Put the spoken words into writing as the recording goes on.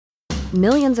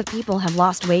Millions of people have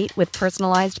lost weight with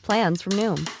personalized plans from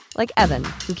Noom. Like Evan,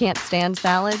 who can't stand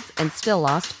salads and still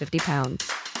lost 50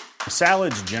 pounds.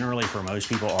 Salads generally for most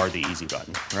people are the easy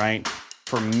button, right?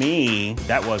 For me,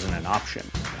 that wasn't an option.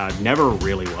 I never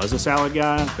really was a salad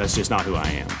guy. That's just not who I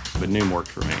am. But Noom worked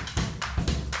for me.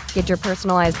 Get your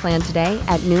personalized plan today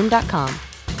at Noom.com.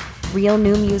 Real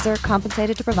Noom user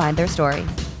compensated to provide their story.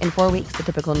 In 4 weeks, the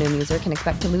typical Noom user can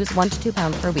expect to lose 1 to 2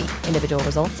 pounds per week. Individual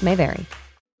results may vary.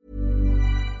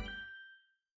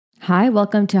 Hi,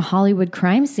 welcome to Hollywood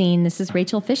Crime Scene. This is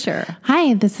Rachel Fisher.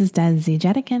 Hi, this is Desi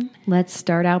Jetikin. Let's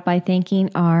start out by thanking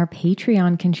our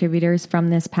Patreon contributors from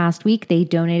this past week. They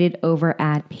donated over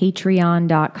at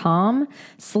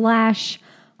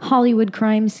patreon.com/Hollywood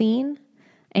Crime Scene.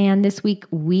 And this week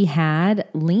we had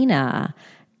Lena,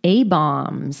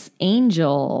 A-Bombs,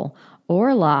 Angel,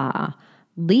 Orla,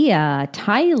 Leah,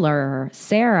 Tyler,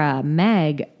 Sarah,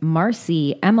 Meg,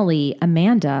 Marcy, Emily,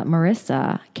 Amanda,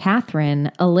 Marissa, Catherine,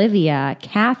 Olivia,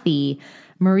 Kathy,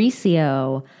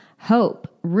 Mauricio, Hope,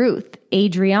 Ruth,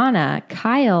 Adriana,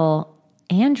 Kyle,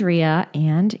 Andrea,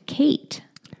 and Kate.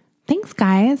 Thanks,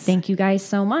 guys. Thank you guys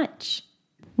so much.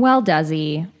 Well,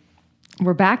 Desi,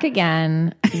 we're back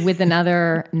again with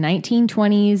another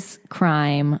 1920s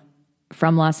crime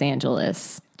from Los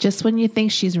Angeles. Just when you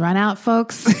think she's run out,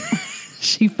 folks,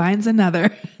 she finds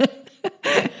another.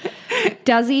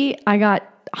 Desi, I got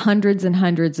hundreds and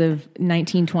hundreds of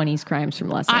 1920s crimes from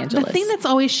Los Angeles. The thing that's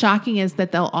always shocking is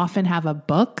that they'll often have a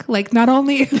book. Like, not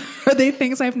only are they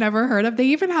things I've never heard of, they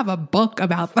even have a book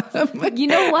about them. You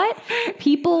know what?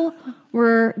 People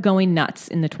were going nuts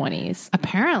in the 20s.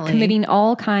 Apparently. Committing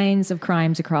all kinds of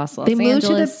crimes across Los Angeles. They moved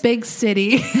to the big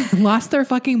city, lost their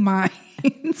fucking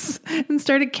minds, and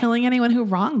started killing anyone who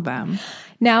wronged them.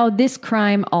 Now, this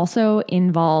crime also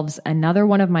involves another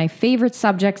one of my favorite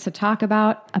subjects to talk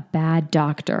about, a bad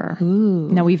doctor. Ooh.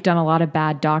 Now, we've done a lot of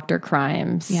bad doctor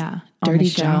crimes. Yeah.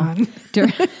 Dirty John.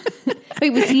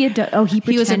 Wait, was he he pretended.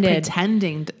 He was a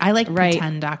pretending. I like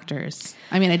pretend doctors.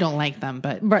 I mean, I don't like them,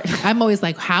 but I'm always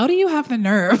like, how do you have the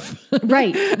nerve?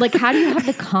 Right. Like, how do you have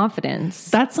the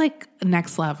confidence? That's like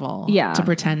next level. Yeah. To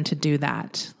pretend to do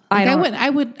that. Like,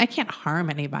 I can't harm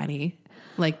anybody.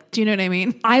 Like, do you know what I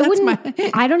mean? I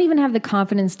don't even have the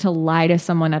confidence to lie to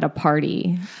someone at a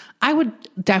party. I would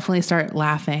definitely start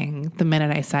laughing the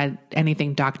minute I said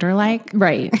anything doctor-like.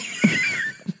 Right.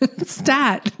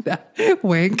 Stat.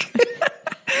 Wink.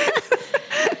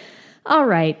 All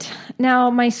right. Now,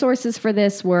 my sources for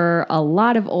this were a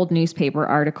lot of old newspaper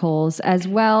articles, as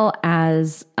well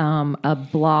as a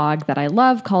blog that I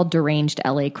love called Deranged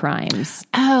LA Crimes.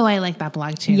 Oh, I like that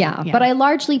blog too. Yeah, but I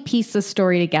largely pieced the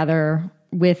story together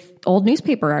with old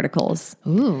newspaper articles.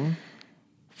 Ooh.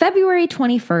 February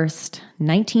 21st,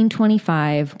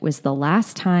 1925 was the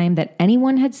last time that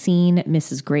anyone had seen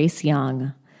Mrs. Grace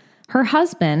Young. Her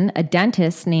husband, a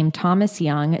dentist named Thomas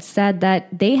Young, said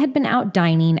that they had been out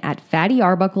dining at Fatty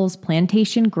Arbuckle's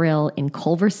Plantation Grill in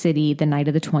Culver City the night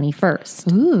of the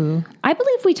 21st. Ooh. I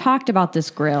believe we talked about this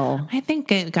grill. I think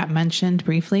it got mentioned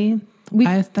briefly.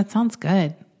 That sounds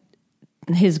good.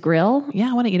 His grill? Yeah,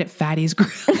 I want to eat at Fatty's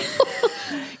Grill.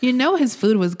 You know his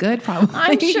food was good, probably.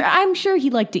 I'm sure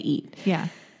he liked to eat. Yeah.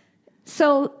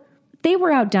 So they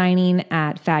were out dining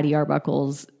at Fatty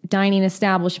Arbuckle's dining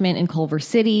establishment in Culver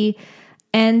City,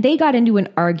 and they got into an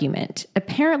argument,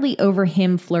 apparently over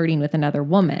him flirting with another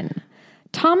woman.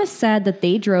 Thomas said that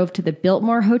they drove to the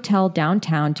Biltmore Hotel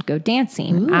downtown to go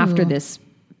dancing after this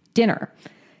dinner.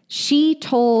 She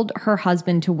told her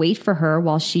husband to wait for her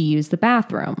while she used the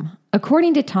bathroom.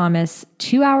 According to Thomas,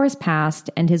 2 hours passed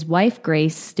and his wife,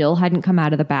 Grace, still hadn't come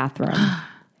out of the bathroom.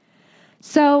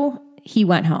 So he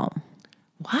went home.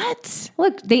 What?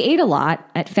 Look, they ate a lot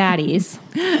at Fatty's.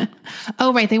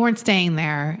 Oh, right. They weren't staying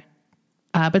there.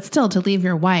 But still, to leave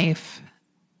your wife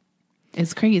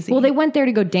is crazy. Well, they went there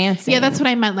to go dancing. Yeah, that's what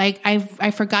I meant. Like,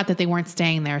 I forgot that they weren't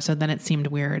staying there, so then it seemed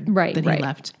weird that he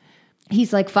left.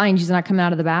 He's like, fine, she's not coming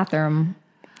out of the bathroom.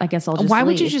 I guess I'll just Why leave.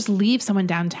 would you just leave someone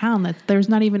downtown that there's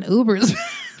not even Ubers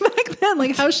back then?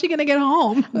 Like, how's she going to get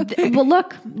home? Well,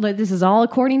 look, this is all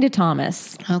according to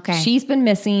Thomas. Okay. She's been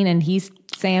missing, and he's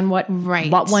saying what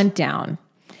went down.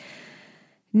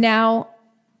 Now,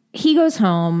 he goes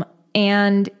home,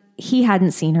 and he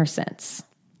hadn't seen her since.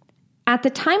 At the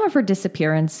time of her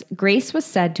disappearance, Grace was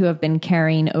said to have been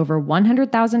carrying over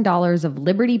 $100,000 of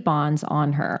Liberty bonds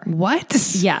on her. What?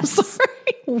 Yes. Sorry.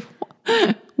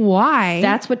 Why?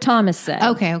 That's what Thomas said.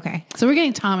 Okay. So we're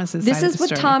getting Thomas's side of the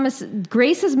story. Thomas...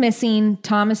 Grace is missing.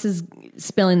 Thomas is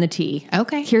spilling the tea.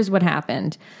 Okay. Here's what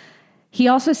happened. He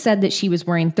also said that she was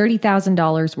wearing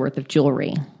 $30,000 worth of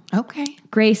jewelry. Okay.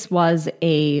 Grace was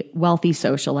a wealthy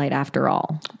socialite after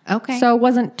all. Okay. So it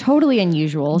wasn't totally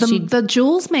unusual. The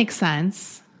jewels make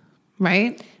sense,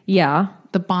 right? Yeah.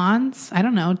 The bonds, I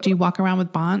don't know. Do you walk around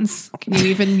with bonds? Can you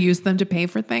even use them to pay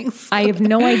for things? I have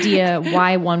no idea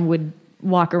why one would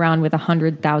walk around with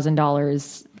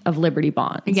 $100,000 of Liberty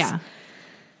bonds. Yeah.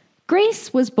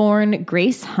 Grace was born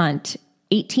Grace Hunt,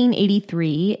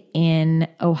 1883 in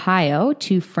Ohio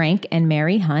to Frank and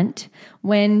Mary Hunt.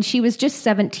 When she was just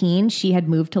 17, she had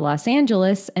moved to Los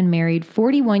Angeles and married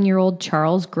 41-year-old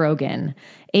Charles Grogan,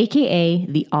 aka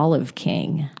the Olive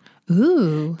King.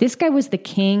 Ooh. This guy was the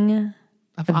king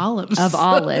Of olives. of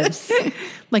olives.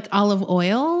 Like olive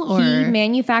oil or He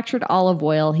manufactured olive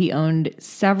oil. He owned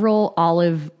several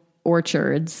olive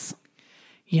orchards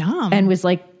yum. and was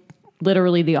like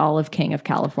literally the olive king of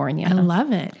California. I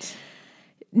love it.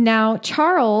 Now,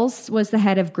 Charles was the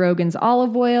head of Grogan's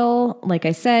Olive Oil. Like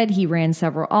I said, he ran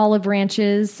several olive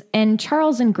ranches, and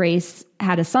Charles and Grace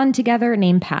had a son together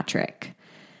named Patrick.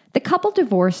 The couple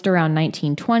divorced around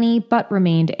 1920, but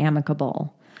remained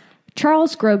amicable.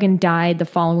 Charles Grogan died the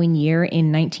following year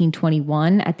in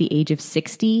 1921 at the age of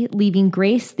 60, leaving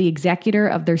Grace the executor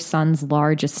of their son's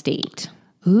large estate.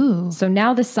 Ooh. So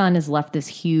now the son has left this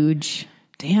huge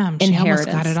Damn, she almost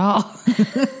got it all.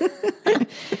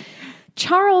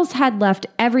 Charles had left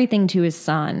everything to his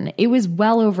son. It was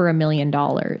well over $1 million.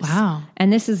 Wow.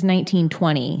 And this is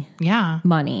 1920 Yeah.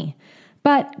 money.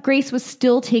 But Grace was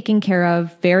still taken care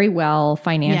of very well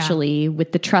financially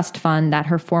with the trust fund that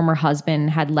her former husband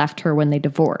had left her when they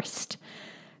divorced.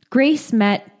 Grace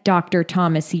met Dr.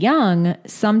 Thomas Young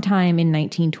sometime in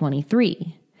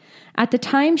 1923. At the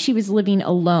time, she was living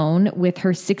alone with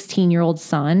her 16-year-old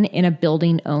son in a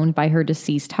building owned by her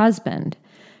deceased husband.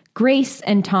 Grace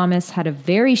and Thomas had a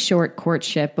very short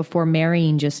courtship before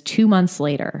marrying just 2 months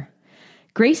later.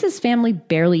 Grace's family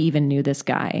barely even knew this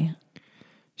guy.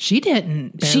 She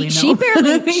didn't barely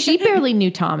She barely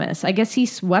knew Thomas. I guess he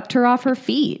swept her off her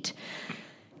feet.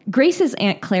 Grace's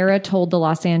Aunt Clara told the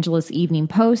Los Angeles Evening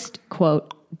Post,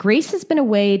 quote, Grace had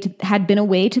been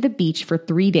away to the beach for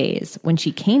 3 days. When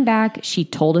she came back, she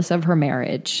told us of her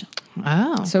marriage.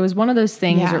 Oh. So it was one of those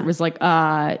things Yeah. where it was like,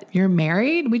 You're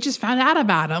married? We just found out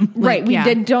about him. right, we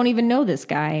yeah. don't even know this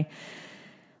guy.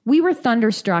 We were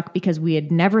thunderstruck because we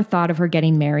had never thought of her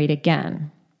getting married again.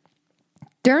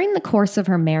 During the course of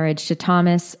her marriage to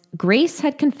Thomas, Grace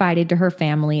had confided to her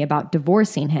family about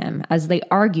divorcing him, as they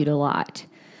argued a lot.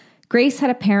 Grace had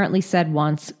apparently said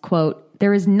once, quote,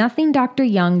 there is nothing Dr.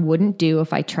 Young wouldn't do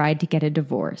if I tried to get a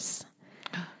divorce.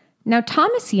 Now,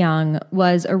 Thomas Young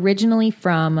was originally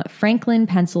from Franklin,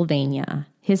 Pennsylvania.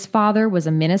 His father was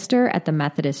a minister at the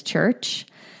Methodist Church,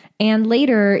 and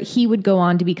later he would go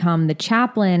on to become the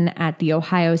chaplain at the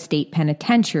Ohio State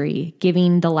Penitentiary,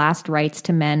 giving the last rites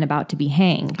to men about to be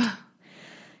hanged.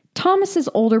 Thomas's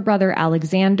older brother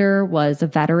Alexander was a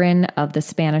veteran of the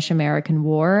Spanish-American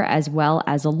War as well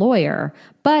as a lawyer,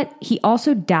 but he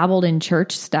also dabbled in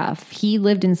church stuff. He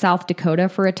lived in South Dakota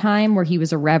for a time where he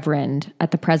was a reverend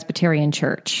at the Presbyterian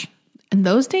Church. In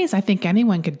those days, I think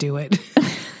anyone could do it.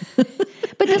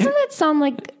 But doesn't that sound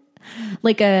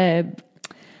like a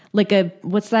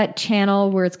what's that channel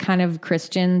where it's kind of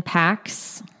Christian,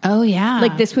 PAX? Oh, yeah.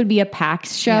 Like this would be a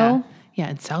PAX show. Yeah,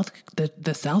 in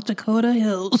the South Dakota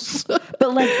hills.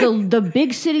 But like the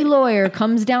big city lawyer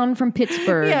comes down from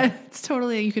Pittsburgh. Yeah, it's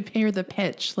totally, you could hear the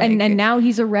pitch. Like, And now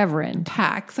he's a reverend.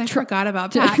 PAX. I forgot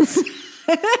about PAX.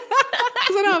 Because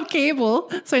I don't have cable,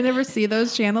 so I never see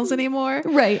those channels anymore.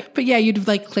 Right. But yeah, you'd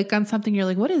like click on something, you're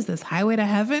like, what is this, Highway to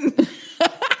Heaven?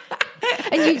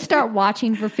 And you start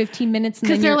watching for 15 minutes.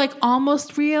 Because they're like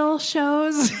almost real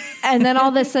shows. And then all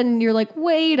of a sudden you're like,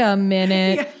 wait a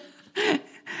minute. Yeah.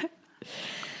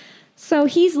 So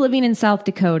he's living in South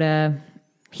Dakota.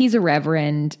 He's a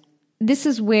reverend. This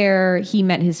is where he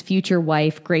met his future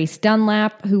wife, Grace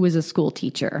Dunlap, who was a school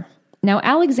teacher. Now,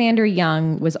 Alexander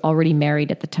Young was already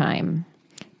married at the time,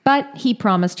 but he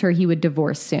promised her he would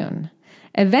divorce soon.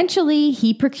 Eventually,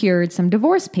 he procured some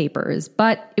divorce papers,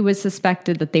 but it was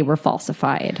suspected that they were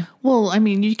falsified. Well, I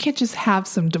mean, you can't just have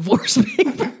some divorce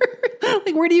papers.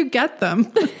 Like, where do you get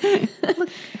them? Look,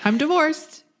 I'm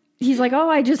divorced. He's like, oh,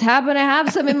 I just happen to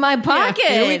have some in my pocket.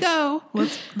 Yeah, here we go.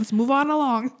 Let's move on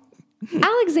along.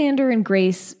 Alexander and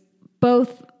Grace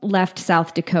both left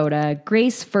South Dakota.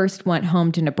 Grace first went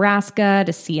home to Nebraska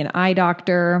to see an eye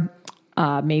doctor.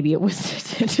 Maybe it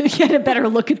was to get a better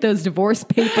look at those divorce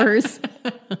papers.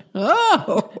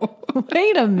 Oh,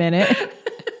 Wait a minute.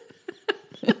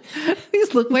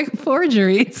 these look like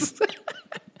forgeries.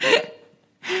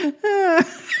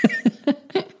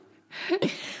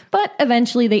 But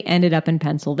eventually they ended up in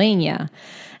Pennsylvania.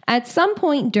 At some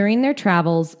point during their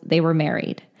travels, they were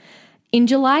married. In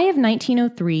July of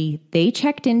 1903, they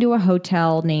checked into a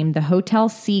hotel named the Hotel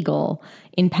Seagull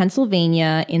in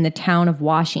Pennsylvania in the town of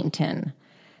Washington.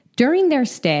 During their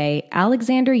stay,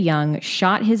 Alexander Young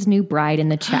shot his new bride in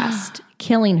the chest,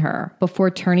 killing her before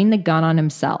turning the gun on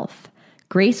himself.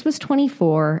 Grace was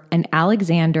 24 and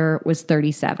Alexander was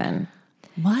 37.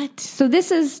 What? So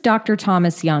this is Dr.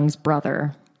 Thomas Young's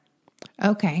brother.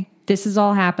 Okay. This is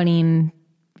all happening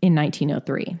in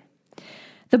 1903.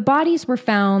 The bodies were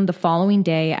found the following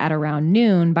day at around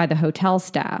noon by the hotel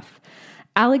staff.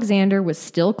 Alexander was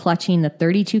still clutching the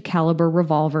 .32 caliber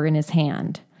revolver in his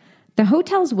hand. The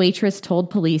hotel's waitress told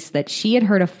police that she had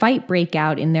heard a fight break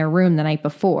out in their room the night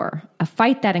before, a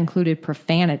fight that included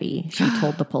profanity, she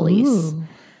told the police. Ooh.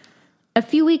 A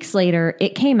few weeks later,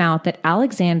 it came out that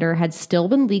Alexander had still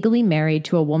been legally married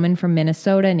to a woman from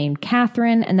Minnesota named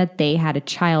Catherine and that they had a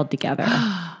child together.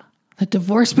 The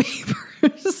divorce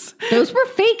papers. Those were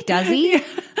fake, Desi. Yeah.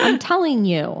 I'm telling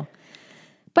you.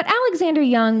 But Alexander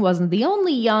Young wasn't the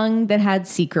only Young that had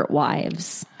secret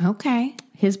wives. Okay.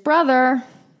 His brother,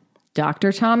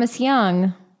 Dr. Thomas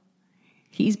Young,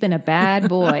 he's been a bad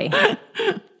boy.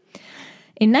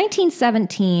 In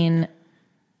 1917,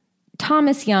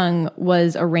 Thomas Young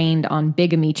was arraigned on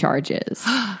bigamy charges.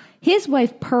 His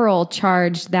wife, Pearl,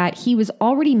 charged that he was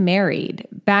already married.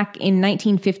 Back in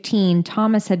 1915,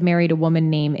 Thomas had married a woman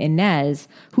named Inez,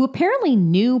 who apparently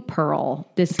knew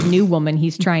Pearl, this new woman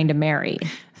he's trying to marry.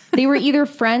 They were either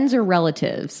friends or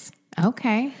relatives.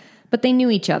 Okay. But they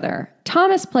knew each other.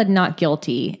 Thomas pled not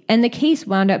guilty, and the case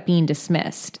wound up being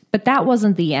dismissed. But that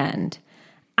wasn't the end.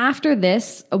 After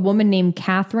this, a woman named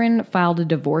Catherine filed a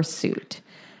divorce suit.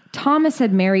 Thomas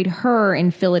had married her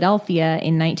in Philadelphia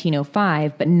in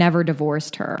 1905, but never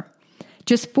divorced her.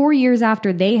 Just 4 years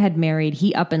after they had married,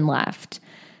 he up and left.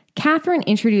 Catherine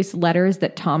introduced letters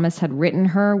that Thomas had written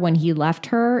her when he left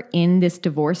her in this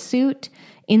divorce suit.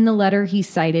 In the letter, he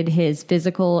cited his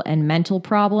physical and mental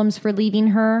problems for leaving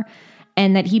her,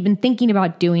 and that he'd been thinking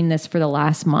about doing this for the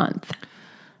last month.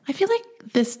 I feel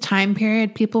like this time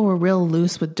period, people were real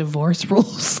loose with divorce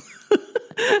rules.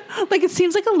 Like, it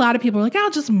seems like a lot of people are like,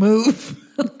 I'll just move.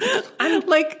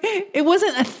 Like, it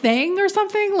wasn't a thing or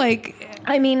something. Like,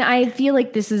 I mean, I feel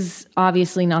like this is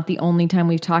obviously not the only time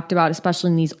we've talked about, especially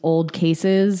in these old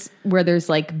cases where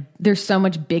there's so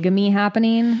much bigamy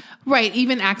happening. right.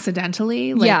 Even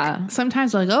accidentally. Like, Yeah.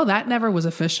 sometimes they're like, oh, that never was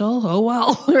official. Oh,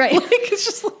 well. Right. Like, it's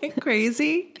just like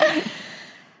crazy.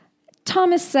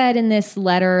 Thomas said in this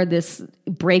letter, this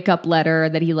breakup letter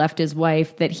that he left his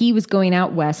wife, that he was going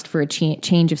out west for a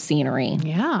change of scenery.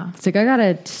 Yeah. It's like, I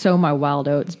gotta sow my wild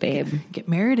oats, babe. Get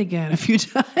married again a few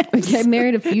times. Get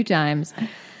married a few times.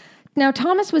 Now,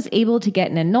 Thomas was able to get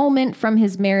an annulment from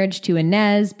his marriage to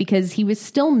Inez because he was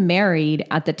still married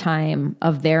at the time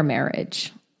of their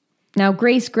marriage. Now,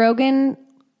 Grace Grogan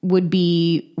would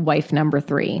be wife number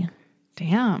 3.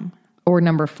 Damn. Or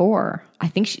number 4. I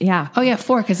think yeah. Oh, yeah,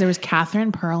 4, because there was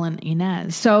Catherine, Pearl, and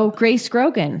Inez. So Grace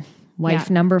Grogan, wife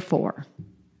Yeah. number 4.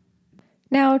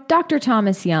 Now, Dr.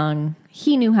 Thomas Young,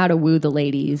 he knew how to woo the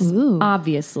ladies, Ooh.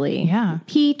 obviously. Yeah.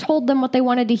 He told them what they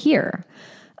wanted to hear.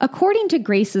 According to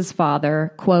Grace's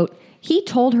father, quote, he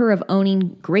told her of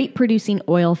owning grape producing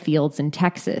oil fields in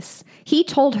Texas. He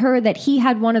told her that he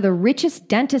had one of the richest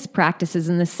dentist practices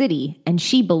in the city, and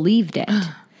she believed it.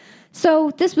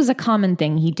 So this was a common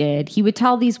thing he did. He would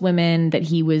tell these women that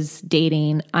he was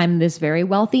dating, I'm this very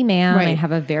wealthy man. I Right.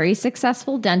 have a very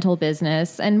successful dental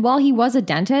business. And while he was a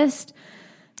dentist,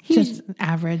 he's Just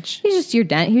average. just he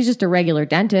was just a regular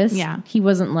dentist. Yeah. He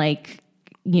wasn't like,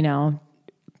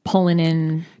 pulling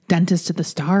in Dentist to the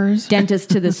stars.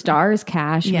 dentist to the stars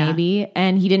cash, Yeah. maybe.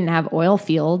 And he didn't have oil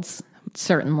fields,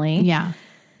 certainly. Yeah.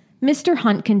 Mr.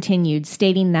 Hunt continued,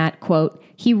 stating that, quote,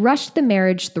 he rushed the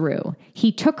marriage through.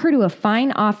 He took her to a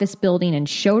fine office building and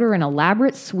showed her an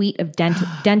elaborate suite of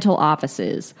dental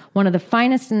offices, one of the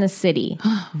finest in the city.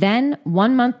 Then,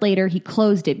 1 month later, he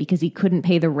closed it because he couldn't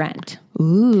pay the rent.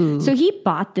 Ooh. So he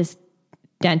bought this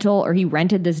he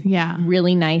rented this Yeah.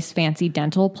 really nice, fancy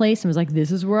dental place and was like,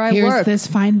 this is where I Here's work. this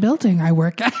fine building I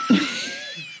work at.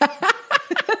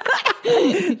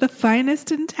 The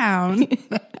finest in town.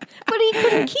 But he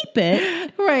couldn't keep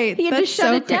it. Right. He had to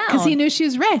shut it down. Because he knew she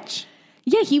was rich.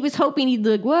 Yeah, he was hoping he'd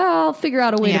like, well, figure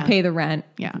out a way Yeah. to pay the rent.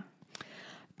 Yeah.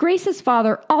 Grace's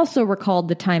father also recalled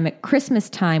the time at Christmas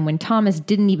time when Thomas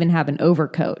didn't even have an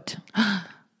overcoat.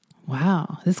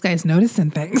 Wow. This guy's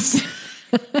noticing things.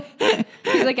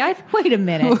 He's like, wait a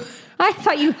minute. I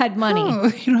thought you had money. Oh,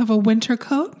 you don't have a winter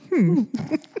coat?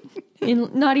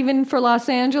 Not even for Los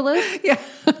Angeles? Yeah.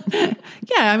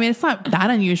 Yeah, I mean, it's not that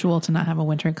unusual to not have a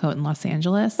winter coat in Los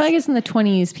Angeles. I guess in the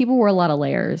 20s, people wore a lot of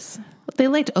layers. They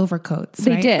liked overcoats.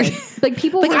 They right? did. Like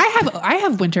people like were, I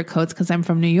have winter coats because I'm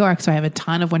from New York, so I have a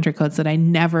ton of winter coats that I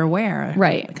never wear.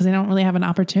 Right. Because I don't really have an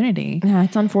opportunity. Yeah,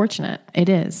 it's unfortunate. It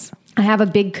is. I have a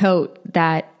big coat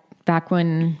that back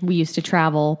when we used to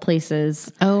travel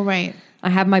places. Oh, right. I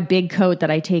have my big coat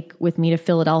that I take with me to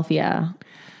Philadelphia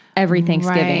every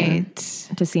Thanksgiving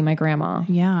to see my grandma.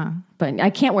 Yeah. But I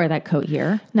can't wear that coat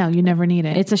here. No, you never need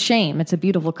it. It's a shame. It's a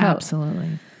beautiful coat.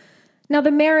 Absolutely. Now,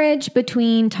 the marriage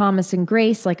between Thomas and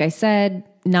Grace, like I said,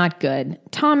 not good.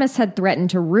 Thomas had threatened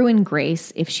to ruin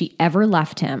Grace if she ever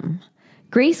left him.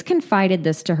 Grace confided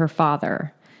this to her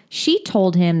father. She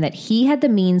told him that he had the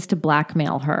means to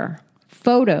blackmail her.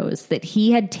 Photos that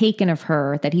he had taken of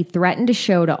her that he threatened to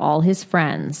show to all his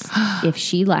friends if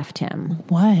she left him.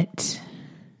 What?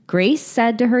 Grace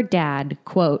said to her dad,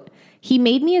 quote, "He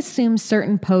made me assume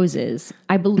certain poses.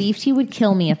 I believed he would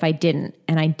kill me if I didn't,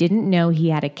 and I didn't know he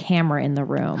had a camera in the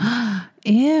room."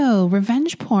 Ew,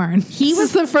 revenge porn. This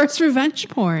was the first revenge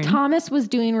porn. Thomas was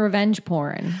doing revenge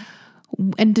porn.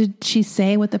 And did she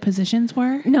say what the positions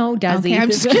were? No, does he? I'm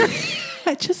just curious.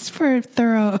 Just for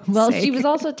thorough Well, sake. she was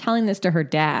also telling this to her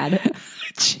dad.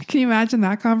 Can you imagine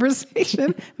that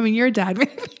conversation? I mean, your dad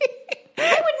maybe.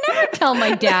 I would never tell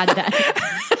my dad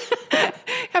that.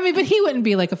 I mean, but he wouldn't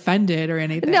be like offended or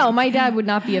anything. No, my dad would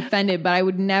not be offended, but I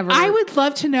would never. I would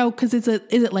love to know, because is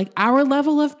it like our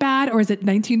level of bad, or is it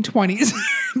 1920s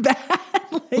bad?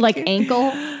 like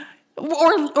ankle.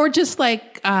 Or just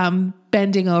like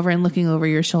bending over and looking over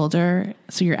your shoulder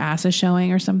so your ass is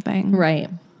showing or something. Right.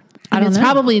 I don't know. It's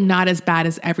probably not as bad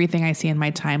as everything I see in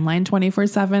my timeline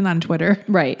 24/7 on Twitter.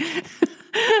 Right.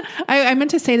 I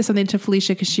meant to say something to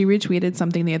Felicia because she retweeted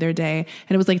something the other day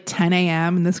and it was like 10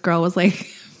 a.m. and this girl was like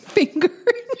fingering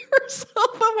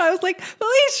herself. And I was like,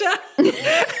 Felicia,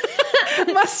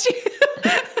 must you?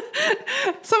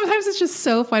 Sometimes it's just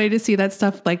so funny to see that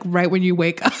stuff like right when you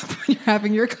wake up when you're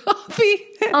having your coffee.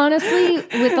 Honestly,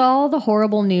 with all the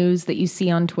horrible news that you see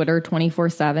on Twitter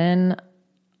 24/7,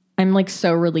 I'm like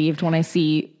so relieved when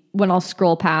I'll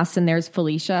scroll past and there's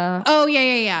Felicia. Oh,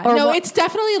 yeah. Or no, it's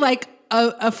definitely like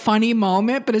a funny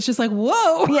moment, but it's just like,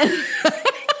 whoa. Yeah.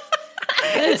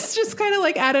 It's just kind of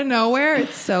like out of nowhere.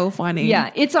 It's so funny.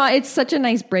 Yeah, it's such a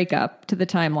nice breakup to the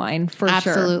timeline for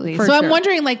Absolutely. sure. So I'm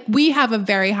wondering, like, we have a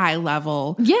very high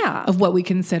level Yeah. of what we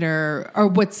consider or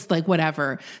what's like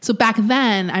whatever. So back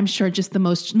then, I'm sure just the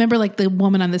most, remember like the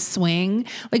woman on the swing,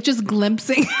 like just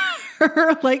glimpsing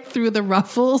her like through the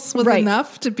ruffles was Right.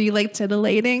 enough to be like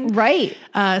titillating. Right.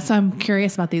 So I'm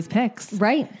curious about these pics.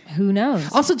 Right. Who knows?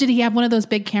 Also, did he have one of those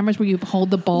big cameras where you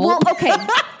hold the bowl? Well, okay.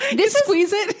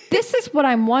 Squeeze it. This is what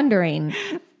I'm wondering.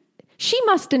 She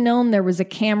must have known there was a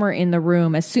camera in the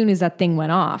room as soon as that thing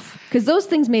went off, because those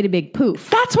things made a big poof.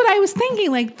 That's what I was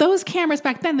thinking. Like those cameras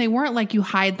back then, they weren't like you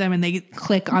hide them and they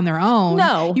click on their own.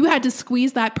 No. You had to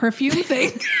squeeze that perfume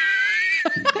thing.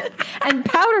 And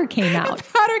powder came out.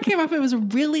 Powder came up. It was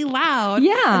really loud.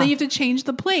 Yeah. And then you have to change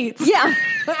the plates. Yeah.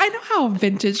 I know how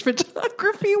vintage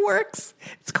photography works.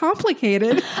 It's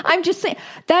complicated. I'm just saying,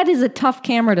 that is a tough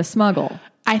camera to smuggle.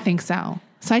 I think so.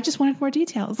 So I just wanted more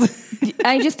details.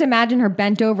 I just imagine her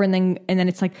bent over and then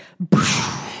it's like,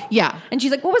 Yeah. and she's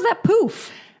like, what was that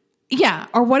poof? Yeah.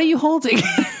 Or what are you holding?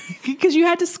 Because you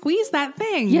had to squeeze that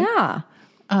thing. Yeah.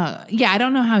 Yeah. I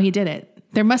don't know how he did it.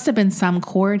 There must have been some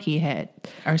chord he hit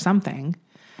or something.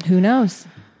 Who knows?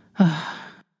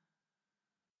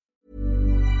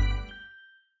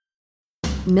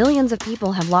 Millions of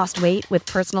people have lost weight with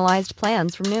personalized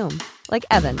plans from Noom. Like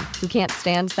Evan, who can't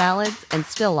stand salads and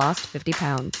still lost 50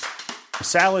 pounds.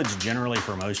 Salads generally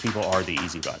for most people are the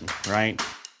easy button, right?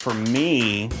 For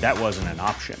me, that wasn't an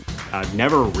option. I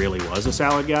never really was a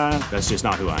salad guy. That's just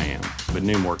not who I am. But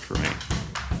Noom worked for me.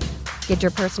 Get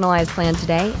your personalized plan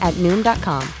today at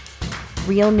Noom.com.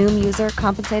 Real Noom user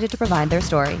compensated to provide their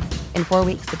story. In 4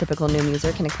 weeks, the typical Noom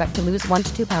user can expect to lose 1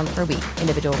 to 2 pounds per week.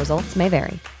 Individual results may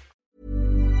vary.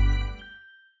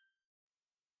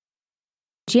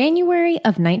 January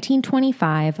of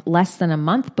 1925, less than a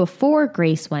month before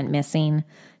Grace went missing,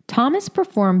 Thomas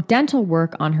performed dental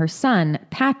work on her son,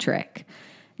 Patrick.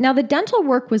 Now, the dental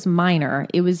work was minor.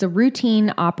 It was a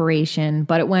routine operation,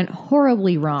 but it went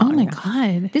horribly wrong. Oh my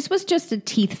God. This was just a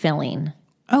teeth filling.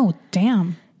 Oh,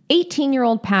 damn.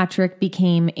 18-year-old Patrick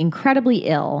became incredibly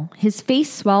ill. His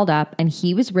face swelled up, and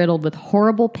he was riddled with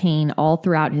horrible pain all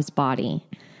throughout his body.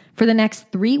 For the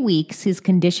next 3 weeks, his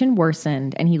condition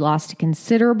worsened, and he lost a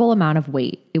considerable amount of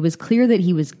weight. It was clear that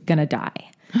he was going to die.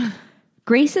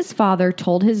 Grace's father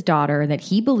told his daughter that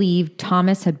he believed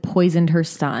Thomas had poisoned her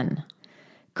son.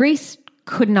 Grace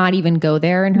could not even go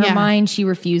there in her mind. She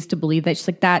refused to believe that. She's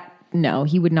like, no,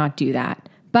 he would not do that.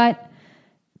 But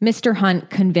Mr. Hunt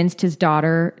convinced his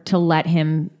daughter to let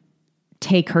him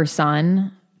take her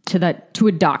son to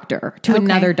a doctor, to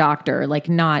another doctor, like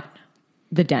not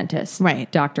the dentist,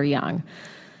 right? Dr. Young.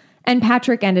 And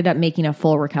Patrick ended up making a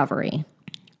full recovery.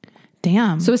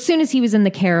 Damn. So as soon as he was in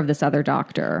the care of this other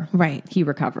doctor, right, he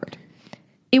recovered.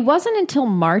 It wasn't until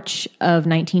March of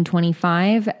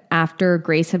 1925, after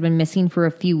Grace had been missing for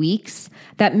a few weeks,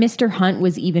 that Mr. Hunt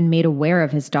was even made aware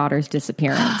of his daughter's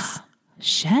disappearance.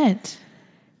 Shit.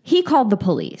 He called the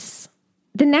police.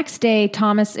 The next day,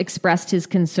 Thomas expressed his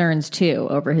concerns, too,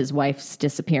 over his wife's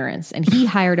disappearance, and he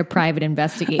hired a private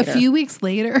investigator. A few weeks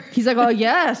later. He's like, oh,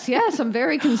 yes, I'm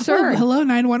very concerned. Oh, hello,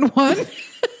 911.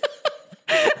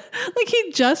 Like,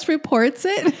 he just reports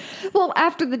it. Well,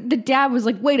 after the dad was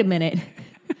like, wait a minute.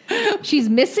 She's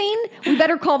missing? We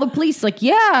better call the police. Like,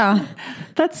 yeah.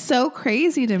 That's so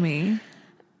crazy to me.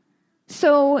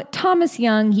 So Thomas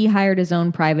Young, he hired his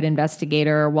own private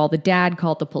investigator while the dad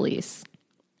called the police.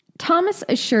 Thomas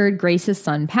assured Grace's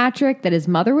son Patrick that his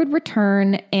mother would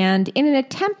return, and in an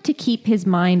attempt to keep his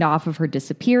mind off of her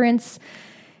disappearance,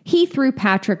 he threw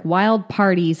Patrick wild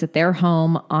parties at their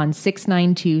home on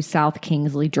 692 South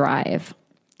Kingsley Drive.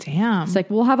 Damn. It's like,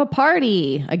 we'll have a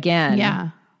party again. Yeah.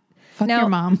 Fuck now, your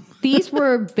mom. These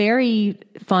were very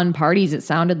fun parties. It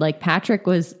sounded like Patrick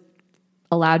was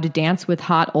allowed to dance with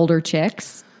hot older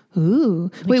chicks. Ooh.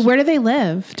 Wait, where do they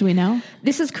live? Do we know?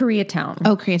 This is Koreatown.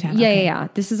 Oh, Koreatown. Yeah, okay. yeah.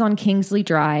 This is on Kingsley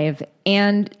Drive.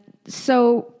 And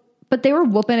so, but they were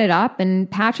whooping it up,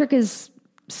 and Patrick is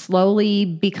slowly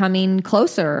becoming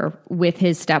closer with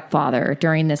his stepfather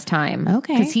during this time.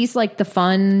 Okay. Because he's like the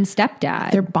fun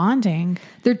stepdad. They're bonding.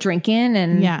 They're drinking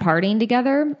and partying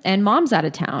together, and mom's out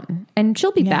of town, and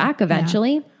she'll be back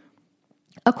eventually. Yeah.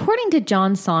 According to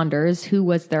John Saunders, who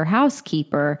was their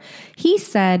housekeeper, he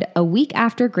said a week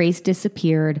after Grace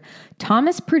disappeared,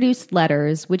 Thomas produced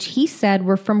letters which he said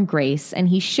were from Grace, and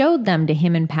he showed them to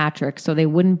him and Patrick so they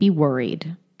wouldn't be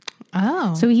worried.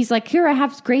 Oh. So he's like, here, I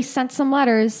have Grace sent some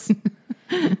letters.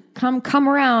 Come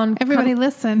around. Everybody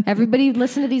listen. Everybody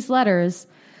listen to these letters.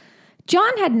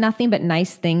 John had nothing but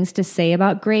nice things to say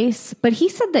about Grace, but he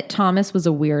said that Thomas was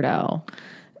a weirdo.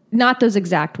 Not those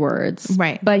exact words.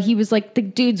 Right. But he was like, the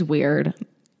dude's weird.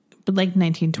 But like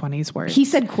 1920s words. He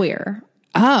said queer.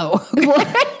 Oh. Okay.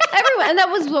 Everyone. And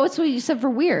that's what you said for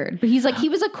weird. But he's like, he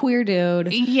was a queer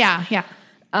dude. Yeah, yeah.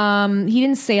 He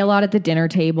didn't say a lot at the dinner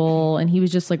table, and he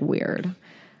was just like weird.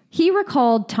 He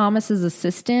recalled Thomas's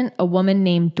assistant, a woman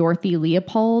named Dorothy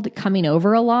Leopold, coming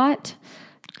over a lot.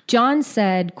 John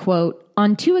said, quote,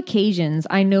 on 2 occasions,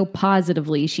 I know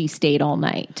positively she stayed all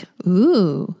night.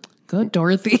 Ooh, good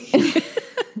Dorothy.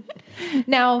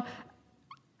 Now,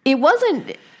 it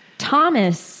wasn't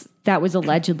Thomas that was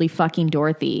allegedly fucking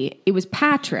Dorothy. It was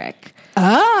Patrick.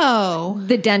 Oh.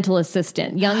 The dental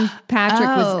assistant. Young Patrick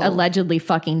was allegedly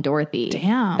fucking Dorothy.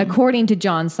 Damn. According to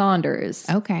John Saunders.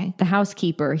 Okay. The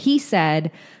housekeeper. He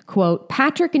said, quote,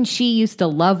 Patrick and she used to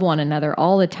love one another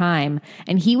all the time,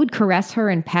 and he would caress her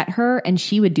and pet her, and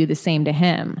she would do the same to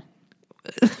him.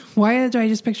 Why do I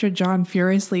just picture John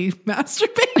furiously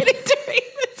masturbating during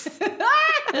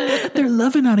this? They're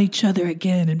loving on each other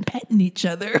again and petting each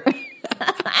other.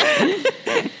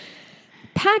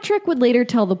 Patrick would later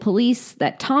tell the police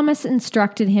that Thomas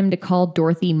instructed him to call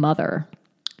Dorothy mother.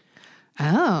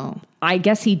 Oh. I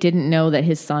guess he didn't know that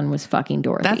his son was fucking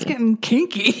Dorothy. That's getting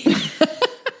kinky.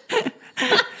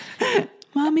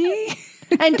 Mommy.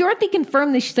 And Dorothy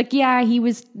confirmed this. She's like, yeah, he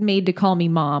was made to call me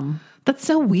mom. That's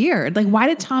so weird. Like, why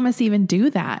did Thomas even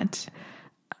do that?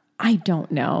 I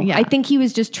don't know. Yeah. I think he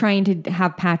was just trying to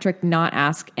have Patrick not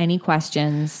ask any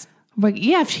questions. Like,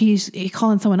 yeah, if he's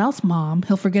calling someone else mom,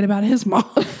 he'll forget about his mom.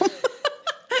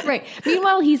 Right.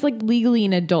 Meanwhile, he's like legally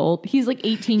an adult. He's like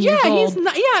 18 years old. Yeah, he's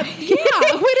not.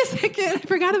 Yeah. Wait a second. I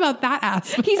forgot about that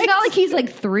aspect. He's not like he's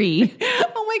like 3.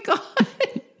 Oh my God.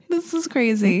 This is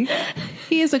crazy.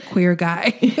 He is a queer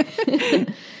guy.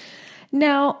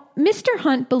 Now, Mr.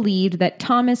 Hunt believed that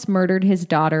Thomas murdered his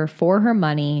daughter for her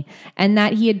money and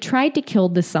that he had tried to kill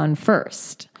the son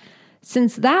first.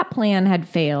 Since that plan had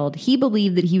failed, he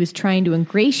believed that he was trying to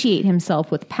ingratiate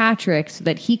himself with Patrick so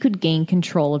that he could gain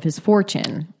control of his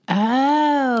fortune.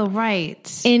 Oh,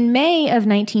 right. In May of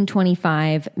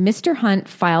 1925, Mr. Hunt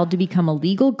filed to become a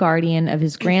legal guardian of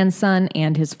his grandson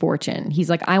and his fortune.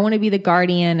 He's like, I want to be the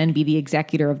guardian and be the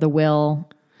executor of the will.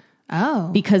 Oh.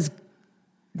 Because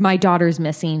my daughter's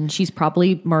missing. She's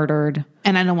probably murdered.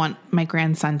 And I don't want my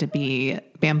grandson to be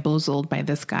bamboozled by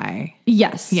this guy.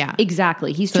 Yes. Yeah.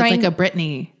 Exactly. So it's like a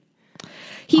Britney.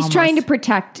 He's almost. trying to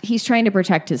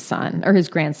protect his son or his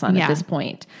grandson at this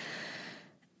point.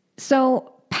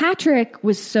 So Patrick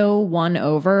was so won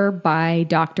over by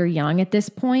Dr. Young at this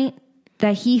point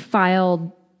that he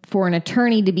filed for an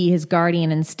attorney to be his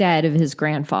guardian instead of his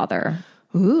grandfather.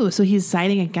 Ooh, so he's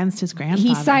siding against his grandfather.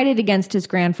 He sided against his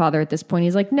grandfather at this point.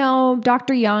 He's like, no,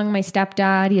 Dr. Young, my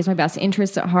stepdad, he has my best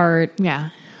interests at heart. Yeah.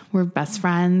 We're best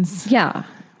friends. Yeah.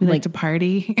 We like to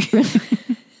party.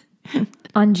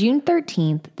 On June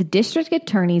 13th, the district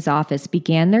attorney's office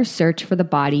began their search for the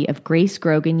body of Grace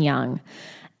Grogan Young,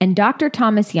 and Dr.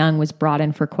 Thomas Young was brought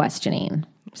in for questioning.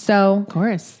 So, Of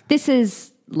course. this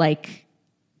is like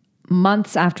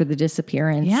months after the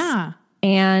disappearance. Yeah.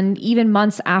 And even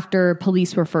months after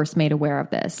police were first made aware of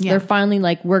this. Yeah. They're finally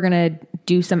like, we're going to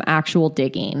do some actual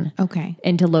digging. Okay.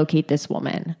 And to locate this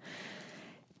woman.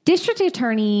 District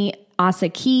Attorney Asa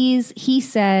Keys, he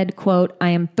said, quote, I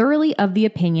am thoroughly of the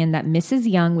opinion that Mrs.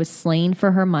 Young was slain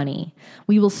for her money.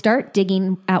 We will start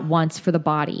digging at once for the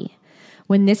body.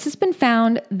 When this has been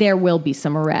found, there will be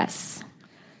some arrests.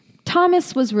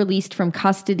 Thomas was released from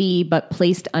custody but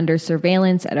placed under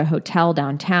surveillance at a hotel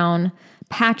downtown.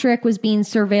 Patrick was being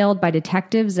surveilled by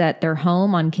detectives at their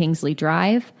home on Kingsley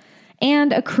Drive.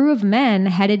 And a crew of men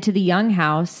headed to the Young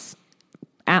house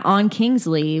on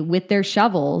Kingsley with their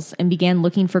shovels and began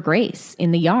looking for Grace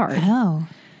in the yard. Oh.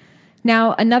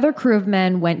 Now, another crew of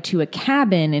men went to a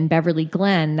cabin in Beverly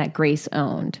Glen that Grace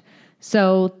owned.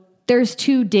 So there's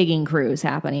 2 digging crews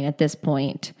happening at this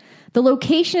point. The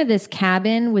location of this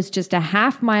cabin was just a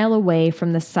half-mile away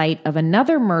from the site of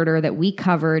another murder that we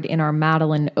covered in our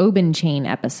Madeline Obenchain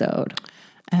episode.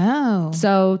 Oh.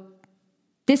 So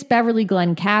this Beverly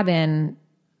Glen cabin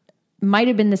might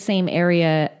have been the same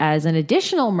area as an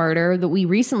additional murder that we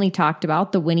recently talked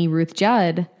about, the Winnie Ruth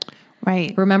Judd.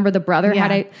 Right. Remember the brother Yeah.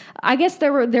 had I guess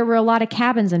there were a lot of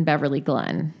cabins in Beverly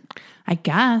Glen. I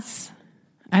guess.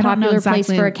 I don't know Popular exactly.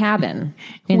 place for a cabin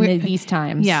in these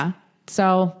times. Yeah.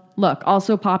 So look,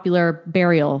 also popular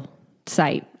burial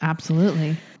site.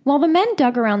 Absolutely. While the men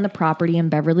dug around the property in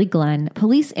Beverly Glen,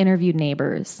 police interviewed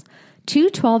neighbors. 2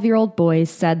 12-year-old boys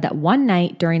said that one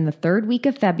night during the 3rd week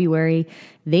of February,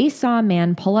 they saw a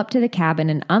man pull up to the cabin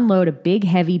and unload a big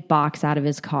heavy box out of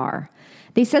his car.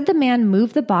 They said the man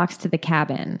moved the box to the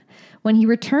cabin. When he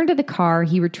returned to the car,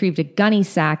 he retrieved a gunny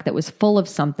sack that was full of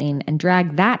something and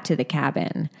dragged that to the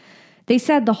cabin. They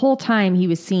said the whole time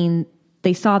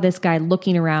they saw this guy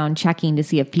looking around, checking to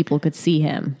see if people could see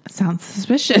him. Sounds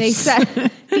suspicious. They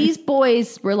said these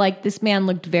boys were like, this man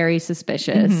looked very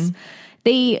suspicious. Mm-hmm.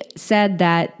 They said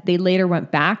that they later went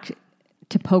back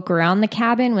to poke around the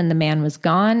cabin when the man was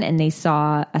gone, and they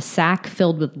saw a sack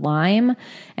filled with lime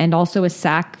and also a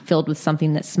sack filled with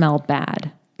something that smelled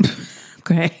bad.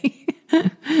 Okay.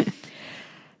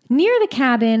 Near the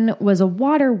cabin was a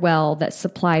water well that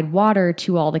supplied water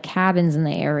to all the cabins in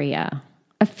the area.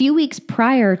 A few weeks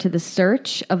prior to the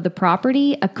search of the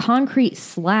property, a concrete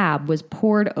slab was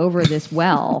poured over this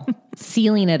well,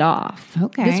 sealing it off.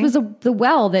 Okay. This was the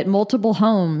well that multiple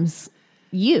homes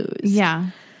use.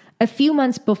 Yeah. A few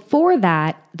months before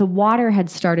that, the water had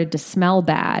started to smell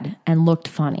bad and looked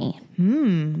funny.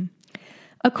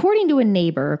 According to a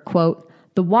neighbor, quote,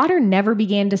 the water never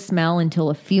began to smell until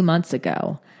a few months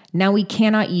ago. Now we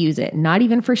cannot use it, not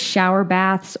even for shower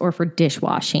baths or for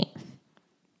dishwashing.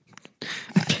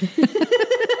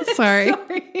 Sorry.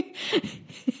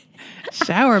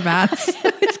 Shower baths.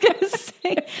 I was going to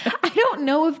say, I don't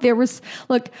know if there was,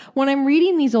 look, when I'm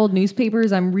reading these old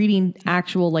newspapers, I'm reading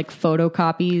actual like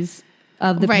photocopies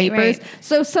of the papers. Right.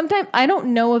 So sometimes I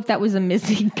don't know if that was a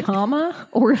missing comma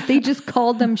or if they just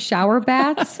called them shower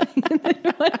baths.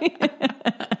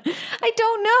 I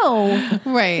don't know.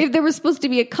 Right. If there was supposed to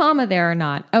be a comma there or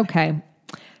not. Okay.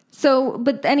 So,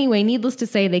 but anyway, needless to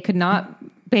say, they could not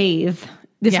bathe.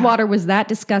 This water was that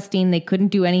disgusting. They couldn't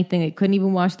do anything. They couldn't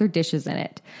even wash their dishes in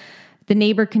it. The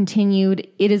neighbor continued,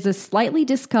 it is slightly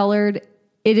discolored,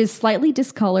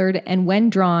 and when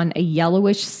drawn, a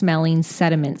yellowish smelling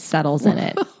sediment settles in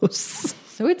it.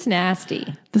 So it's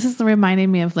nasty. This is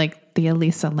reminding me of like the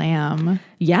Elisa Lamb.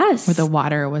 Yes. Where the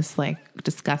water was like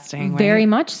disgusting. Right? Very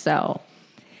much so.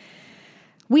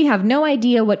 We have no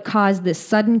idea what caused this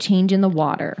sudden change in the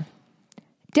water.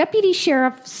 Deputy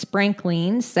Sheriff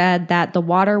Sprankling said that the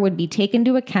water would be taken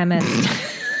to a chemist.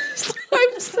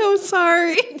 I'm so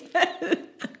sorry.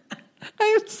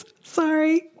 I'm so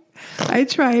sorry. I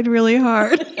tried really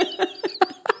hard.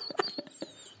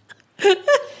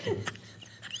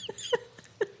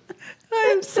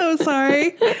 I'm so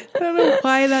sorry. I don't know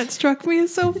why that struck me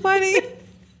as so funny.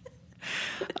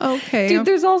 Okay. Dude,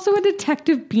 there's also a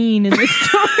Detective Bean in this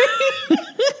story.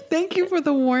 Thank you for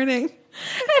the warning.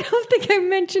 I don't think I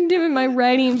mentioned him in my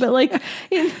writing, but like,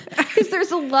 because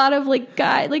there's a lot of like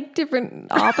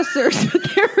different officers,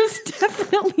 but there was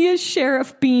definitely a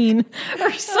Sheriff Bean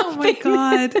or something.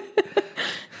 Oh my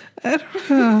God.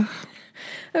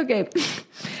 Okay.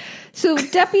 So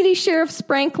Deputy Sheriff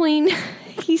Sprankling,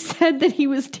 he said that he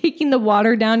was taking the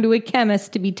water down to a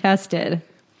chemist to be tested.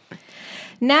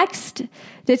 Next,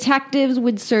 detectives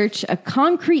would search a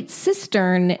concrete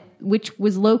cistern which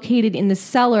was located in the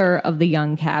cellar of the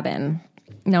Young cabin.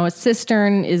 Now, a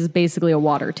cistern is basically a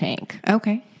water tank.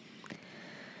 Okay.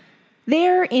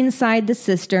 There, inside the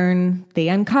cistern, they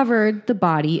uncovered the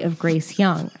body of Grace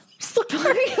Young. Why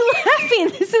are you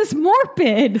laughing? This is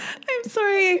morbid. I'm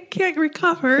sorry, I can't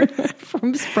recover.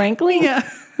 From Sprankling? Yeah.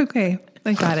 Okay.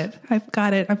 I got it. I've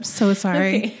got it. I'm so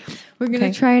sorry. Okay. We're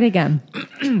going to try it again.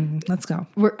 Let's go.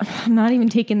 I'm not even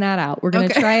taking that out. We're going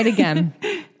to try it again.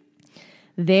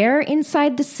 There,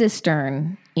 inside the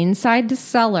cistern, inside the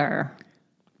cellar,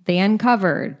 they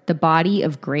uncovered the body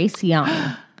of Grace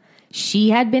Young.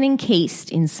 She had been encased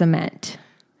in cement.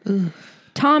 Ooh.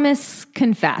 Thomas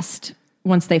confessed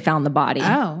once they found the body.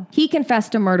 Oh. He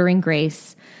confessed to murdering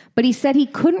Grace, but he said he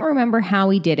couldn't remember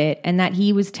how he did it and that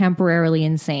he was temporarily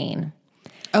insane.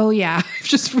 Oh, yeah. I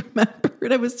just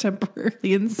remembered I was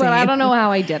temporarily insane. But I don't know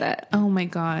how I did it. Oh, my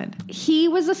God. He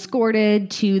was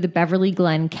escorted to the Beverly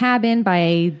Glen cabin by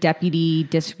a deputy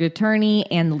district attorney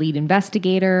and the lead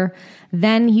investigator.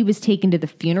 Then he was taken to the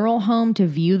funeral home to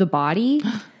view the body.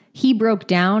 He broke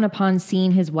down upon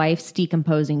seeing his wife's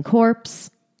decomposing corpse.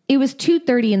 It was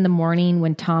 2:30 in the morning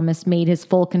when Thomas made his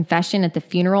full confession at the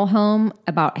funeral home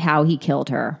about how he killed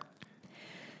her.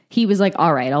 He was like,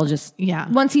 all right, I'll just... Yeah.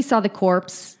 Once he saw the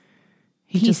corpse...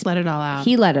 He just let it all out.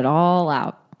 He let it all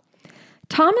out.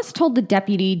 Thomas told the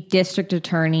deputy district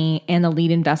attorney and the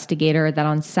lead investigator that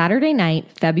on Saturday night,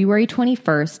 February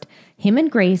 21st, him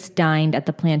and Grace dined at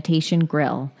the Plantation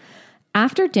Grill.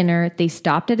 After dinner, they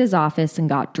stopped at his office and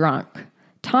got drunk.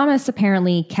 Thomas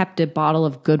apparently kept a bottle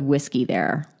of good whiskey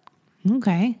there.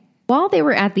 Okay. While they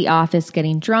were at the office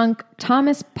getting drunk,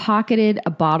 Thomas pocketed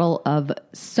a bottle of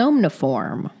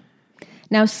Somniform.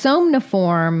 Now,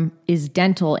 Somniform is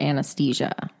dental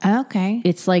anesthesia. Okay.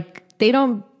 It's like they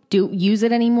don't use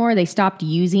it anymore. They stopped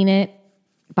using it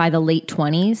by the late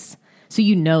 20s. So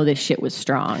you know this shit was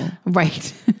strong.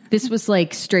 Right. This was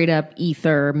like straight up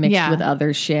ether mixed with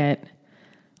other shit.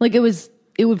 Like it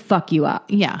would fuck you up.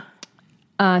 Yeah.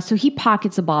 So he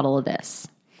pockets a bottle of this.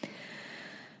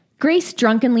 Grace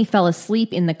drunkenly fell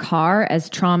asleep in the car as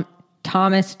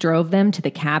Thomas drove them to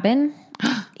the cabin.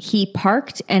 He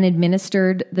parked and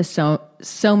administered the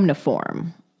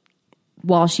Somniform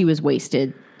while she was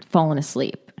wasted, fallen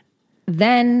asleep.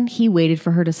 Then he waited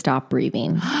for her to stop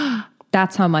breathing.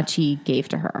 That's how much he gave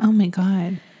to her. Oh, my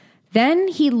God. Then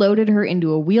he loaded her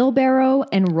into a wheelbarrow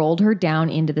and rolled her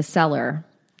down into the cellar.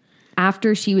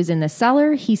 After she was in the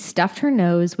cellar, he stuffed her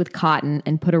nose with cotton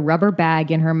and put a rubber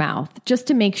bag in her mouth just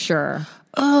to make sure.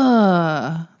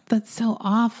 Ugh, that's so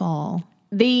awful.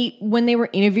 When they were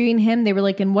interviewing him, they were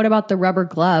like, and what about the rubber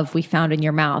glove we found in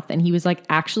your mouth? And he was like,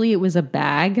 actually, it was a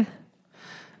bag.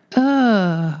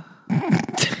 Ugh.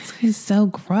 He's so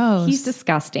gross. He's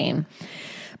disgusting.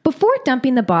 Before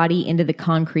dumping the body into the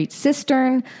concrete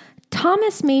cistern,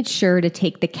 Thomas made sure to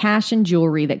take the cash and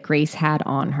jewelry that Grace had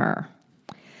on her.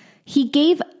 He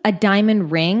gave a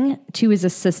diamond ring to his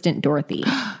assistant, Dorothy.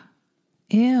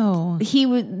 Ew.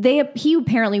 He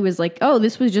apparently was like, oh,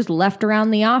 this was just left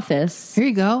around the office. Here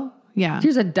you go. Yeah.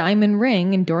 Here's a diamond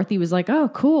ring. And Dorothy was like, oh,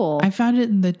 cool. I found it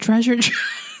in the treasure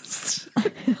chest.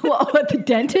 Well, at the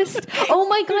dentist? Oh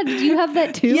my God, did you have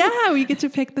that too? Yeah, we get to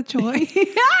pick the toy.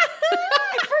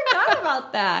 I forgot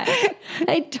about that.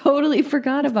 I totally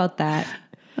forgot about that.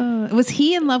 Was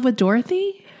he in love with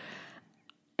Dorothy?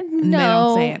 No. They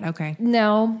don't say it. Okay.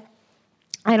 No,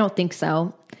 I don't think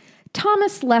so.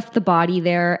 Thomas left the body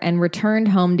there and returned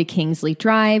home to Kingsley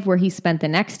Drive, where he spent the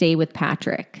next day with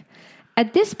Patrick.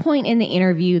 At this point in the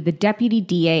interview, the deputy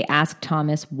DA asked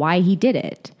Thomas why he did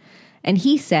it. And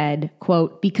he said,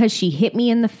 quote, because she hit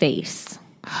me in the face.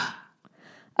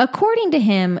 According to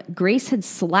him, Grace had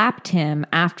slapped him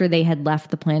after they had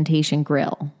left the Plantation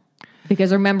Grill.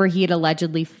 Because remember, he had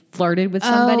allegedly flirted with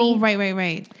somebody. Oh,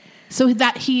 right. So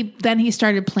that he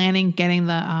started planning getting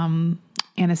the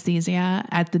anesthesia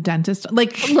at the dentist.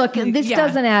 Like, look, this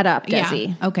doesn't add up, Desi.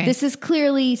 Yeah. Okay. This is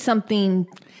clearly something...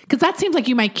 Because that seems like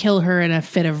you might kill her in a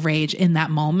fit of rage in that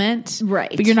moment.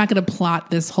 Right. But you're not going to plot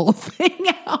this whole thing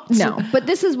out. No, but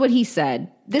this is what he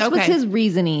said. This was his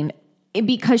reasoning,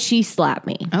 because she slapped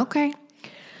me. Okay.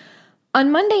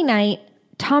 On Monday night,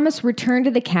 Thomas returned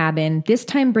to the cabin, this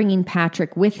time bringing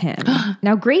Patrick with him.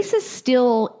 Now, Grace is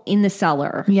still in the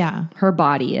cellar. Yeah. Her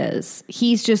body is.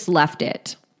 He's just left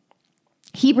it.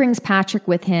 He brings Patrick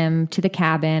with him to the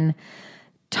cabin.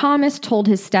 Thomas told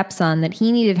his stepson that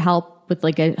he needed help with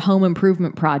like a home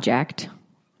improvement project,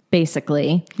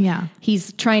 basically. Yeah.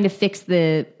 He's trying to fix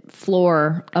the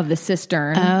floor of the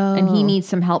cistern, and he needs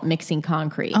some help mixing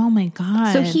concrete. Oh my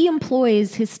God. So he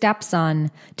employs his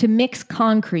stepson to mix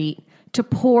concrete to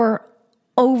pour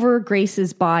over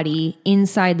Grace's body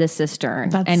inside the cistern.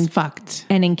 That's fucked.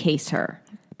 And encase her.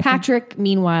 Patrick,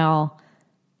 meanwhile,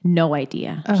 no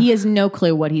idea. He has no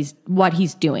clue what he's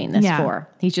doing this for.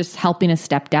 He's just helping his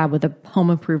stepdad with a home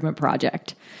improvement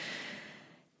project.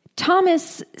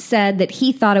 Thomas said that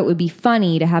he thought it would be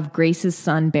funny to have Grace's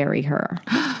son bury her.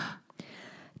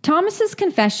 Thomas's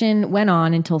confession went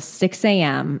on until 6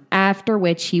 a.m., after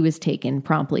which he was taken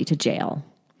promptly to jail.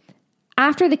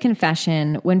 After the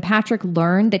confession, when Patrick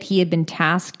learned that he had been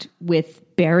tasked with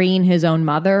burying his own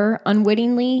mother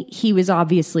unwittingly, he was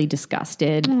obviously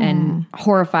disgusted and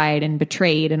horrified and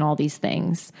betrayed and all these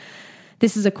things.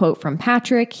 This is a quote from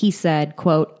Patrick. He said,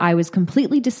 quote, "I was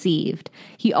completely deceived.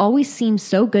 He always seemed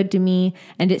so good to me,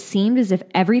 and it seemed as if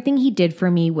everything he did for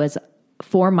me was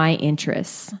for my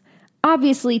interests."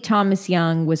 Obviously, Thomas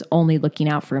Young was only looking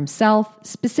out for himself,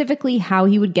 specifically how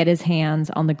he would get his hands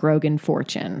on the Grogan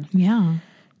fortune. Yeah.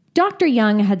 Dr.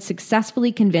 Young had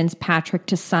successfully convinced Patrick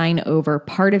to sign over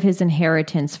part of his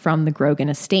inheritance from the Grogan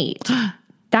estate.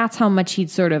 That's how much he'd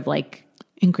sort of like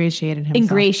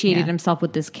Ingratiated himself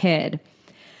with this kid.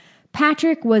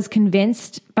 Patrick was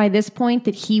convinced by this point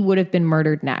that he would have been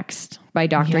murdered next by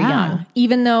Dr. Young,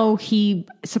 even though he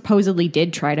supposedly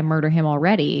did try to murder him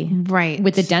already. Right.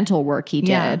 With the dental work he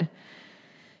did.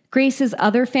 Grace's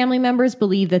other family members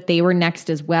believed that they were next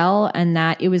as well, and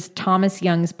that it was Thomas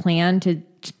Young's plan to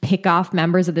pick off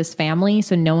members of this family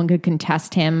so no one could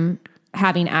contest him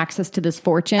having access to this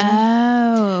fortune.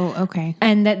 Oh, okay.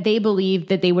 And that they believed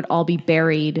that they would all be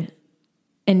buried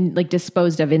and like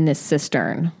disposed of in this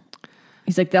cistern.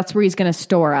 He's like, that's where he's going to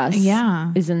store us.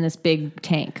 Yeah. Is in this big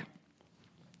tank.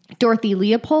 Dorothy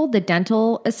Leopold, the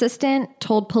dental assistant,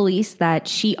 told police that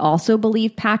she also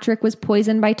believed Patrick was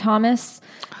poisoned by Thomas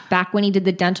back when he did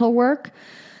the dental work.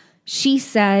 She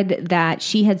said that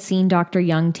she had seen Dr.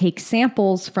 Young take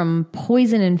samples from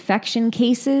poison infection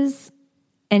cases,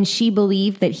 and she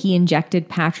believed that he injected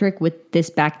Patrick with this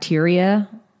bacteria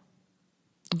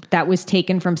that was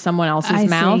taken from someone else's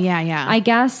mouth. Yeah. I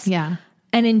guess. Yeah.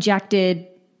 And injected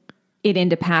it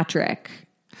into Patrick.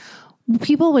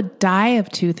 People would die of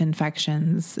tooth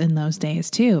infections in those days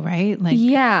too, right? Like,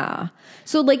 yeah.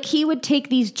 So like he would take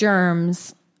these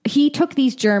germs. He took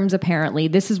these germs, apparently.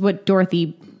 This is what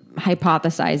Dorothy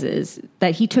hypothesizes,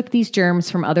 that he took these germs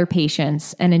from other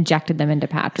patients and injected them into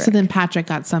Patrick. so then Patrick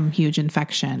got some huge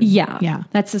infection. Yeah. Yeah.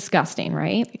 That's disgusting,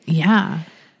 right? Yeah.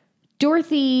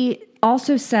 Dorothy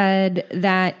also said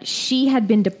that she had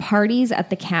been to parties at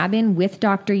the cabin with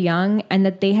Dr. Young and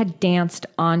that they had danced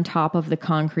on top of the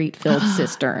concrete-filled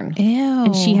cistern. Ew.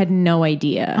 And she had no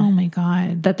idea Oh my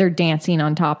God. that they're dancing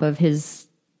on top of his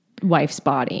wife's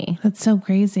body. That's so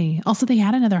crazy. Also, they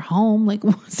had another home. Like,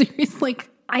 seriously, like,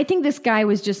 I think this guy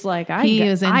was just like, I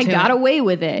was into got it. away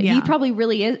with it. Yeah. He probably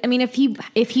really is. I mean, if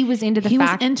he was into the he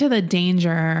fact was into the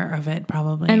danger of it,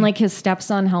 probably. and like his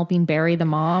stepson helping bury the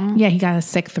mom. yeah, he got a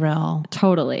sick thrill.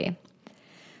 Totally.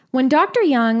 When Dr.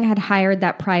 Young had hired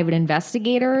that private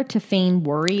investigator to feign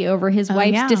worry over his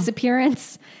wife's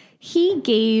disappearance, he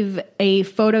gave a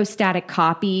photostatic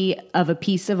copy of a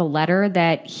piece of a letter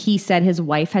that he said his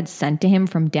wife had sent to him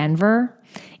from Denver.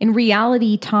 In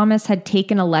reality, Thomas had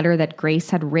taken a letter that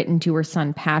Grace had written to her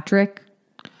son Patrick.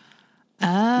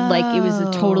 Oh. Like it was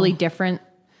a totally different,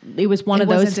 it was one of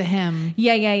those. It wasn't to him.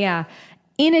 Yeah.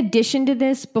 In addition to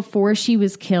this, before she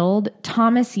was killed,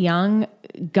 Thomas Young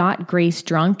got Grace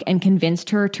drunk and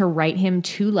convinced her to write him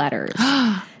 2 letters.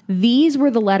 These were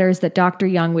the letters that Dr.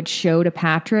 Young would show to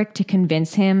Patrick to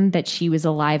convince him that she was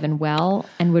alive and well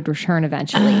and would return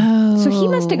eventually. So he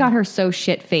must have got her so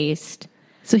shit-faced.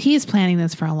 So he's planning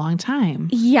this for a long time.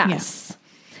 Yes.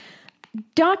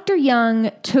 Dr.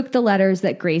 Young took the letters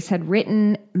that Grace had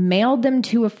written, mailed them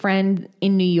to a friend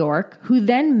in New York, who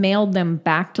then mailed them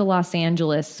back to Los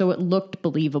Angeles so it looked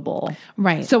believable.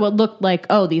 Right. So it looked like,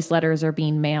 oh, these letters are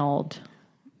being mailed.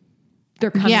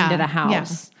 They're coming to the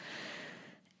house.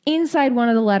 Inside one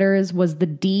of the letters was the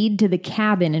deed to the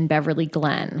cabin in Beverly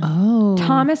Glen. Oh.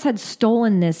 Thomas had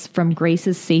stolen this from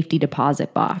Grace's safety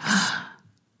deposit box.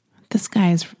 This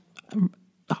guy's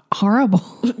horrible.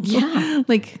 Yeah.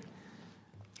 Like,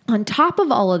 on top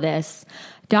of all of this,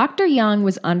 Dr. Young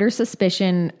was under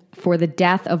suspicion for the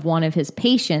death of one of his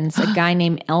patients, a guy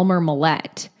named Elmer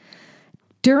Millette.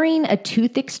 During a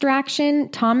tooth extraction,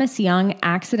 Thomas Young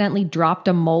accidentally dropped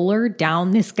a molar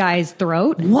down this guy's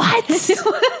throat. What?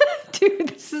 Dude,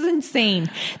 this is insane.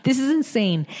 This is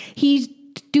insane. He's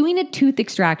doing a tooth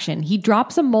extraction. He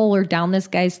drops a molar down this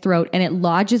guy's throat and it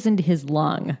lodges into his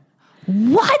lung.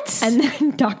 What? And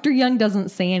then Dr. Young doesn't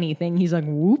say anything. He's like,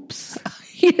 whoops.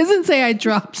 He doesn't say I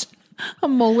dropped a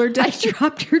molar down. I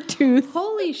dropped your tooth.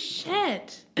 Holy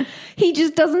shit. He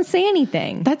just doesn't say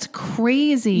anything. That's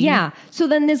crazy. Yeah. So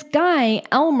then this guy,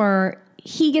 Elmer,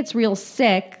 he gets real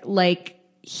sick. Like,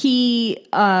 he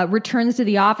returns to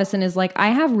the office and is like, I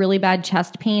have really bad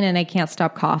chest pain and I can't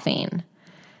stop coughing.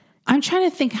 I'm trying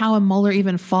to think how a molar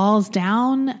even falls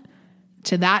down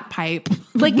to that pipe.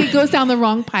 Like, it goes down the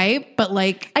wrong pipe, but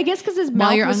like, I guess because his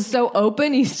mouth was so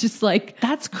open, he's just like,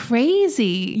 that's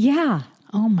crazy. yeah.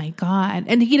 Oh my God.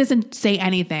 And he doesn't say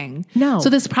anything. No. So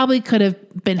this probably could have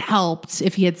been helped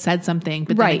if he had said something,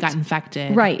 but then Right. it got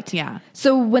infected. Right. Yeah.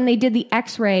 So when they did the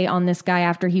x-ray on this guy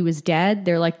after he was dead,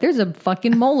 they're like, there's a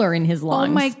fucking molar in his lungs.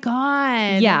 Oh my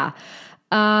God. Yeah.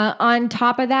 On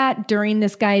top of that, during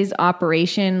this guy's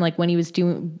operation, like when he was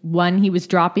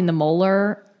dropping the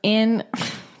molar in,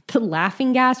 the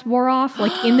laughing gas wore off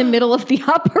like in the middle of the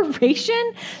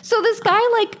operation. So this guy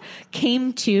like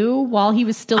came to while he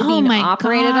was still being my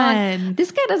operated God. on.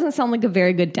 This guy doesn't sound like a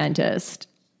very good dentist.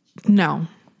 No.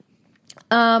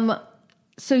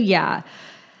 So yeah.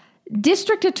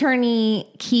 District Attorney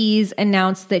Keyes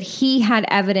announced that he had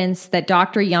evidence that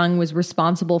Dr. Young was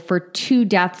responsible for 2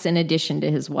 deaths in addition to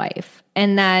his wife,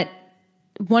 and that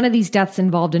one of these deaths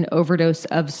involved an overdose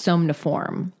of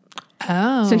somniform.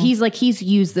 Oh. So he's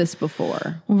used this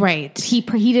before. Right. He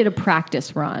did a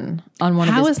practice run on one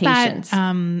How of is his patients. that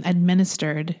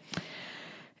administered?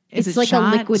 Is It's it like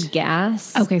shot? a liquid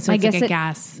gas. Okay, so I it's guess like a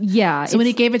gas. Yeah. So when he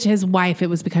it's- gave it to his wife, it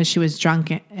was because she was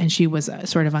drunk and she was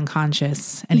sort of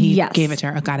unconscious, and he Yes. gave it to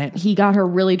her. Oh, got it. He got her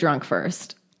really drunk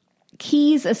first.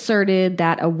 Keyes asserted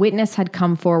that a witness had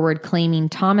come forward claiming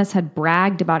Thomas had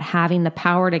bragged about having the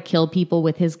power to kill people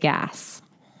with his gas.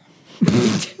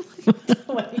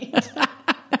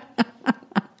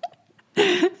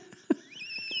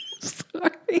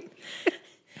 Sorry.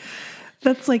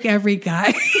 That's like every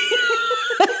guy.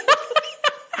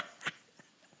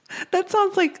 That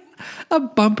sounds like a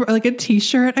bumper, like a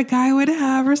t-shirt a guy would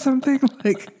have or something,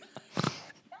 like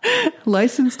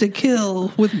license to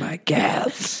kill with my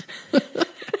gas.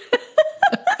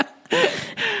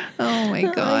 Oh my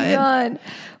God. Oh my God.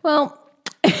 Well,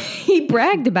 he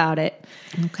bragged about it.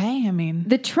 Okay, I mean,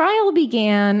 The trial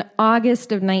began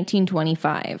August of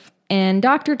 1925, and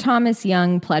Dr. Thomas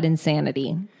Young pled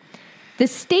insanity. The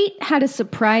state had a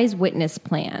surprise witness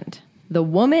planned. The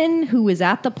woman who was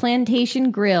at the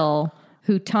Plantation Grill,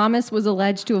 who Thomas was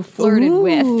alleged to have flirted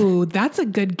with. ooh, that's a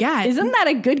good get. Isn't that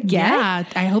a good get? Yeah,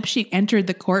 I hope she entered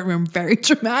the courtroom very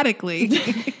dramatically.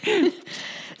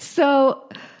 So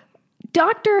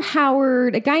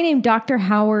a guy named Dr.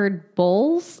 Howard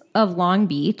Bowles of Long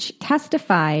Beach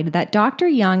testified that Dr.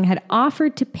 Young had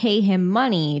offered to pay him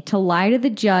money to lie to the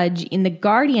judge in the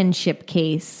guardianship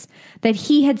case that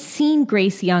he had seen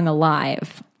Grace Young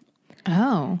alive.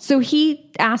 Oh, So he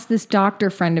asked this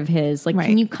doctor friend of his, like, Right.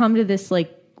 can you come to this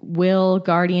like will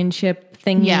guardianship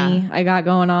thingy Yeah. I got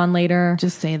going on later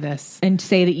just say this. and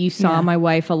say that you saw Yeah. my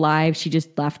wife alive. She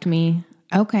just left me.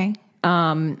 Okay.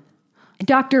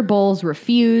 Dr. Bowles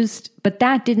refused, but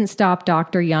that didn't stop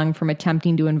Dr. Young from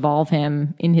attempting to involve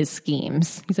him in his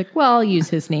schemes. He's like, well, I'll use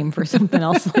his name for something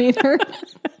else later.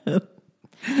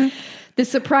 The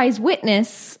surprise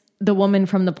witness, the woman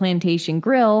from the Plantation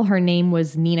Grill, her name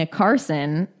was Nina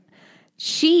Carson.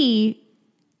 She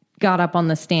got up on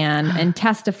the stand and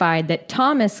testified that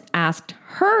Thomas asked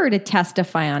her to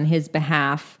testify on his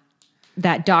behalf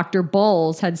that Dr.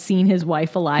 Bowles had seen his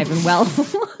wife alive and well.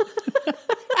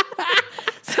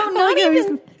 So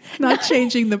Not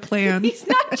changing the plan. he's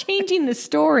not changing the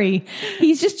story.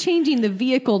 He's just changing the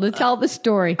vehicle to tell the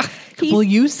story. He's- Will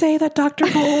you say that,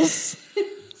 Dr. Bowles?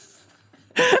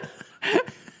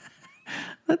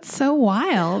 That's so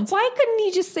wild. why couldn't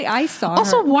he just say, I saw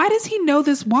Also, her? why does he know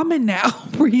this woman now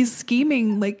where he's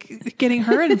scheming, like getting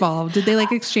her involved? Did they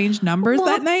like exchange numbers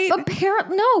that night?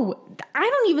 Apparently, no. I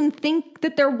don't even think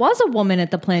that there was a woman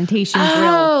at the Plantation Grill.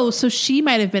 Oh, so she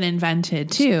might have been invented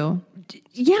too.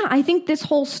 Yeah, I think this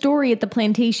whole story at the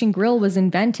Plantation Grill was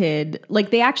invented.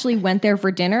 Like, they actually went there for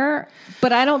dinner,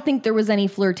 but I don't think there was any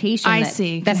flirtation I that,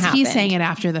 see. that 'Cause happened. he's saying it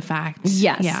after the fact.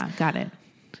 Yes. Yeah, got it.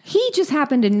 He just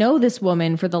happened to know this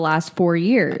woman for the last 4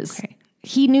 years. Okay.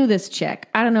 He knew this chick.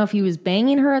 I don't know if he was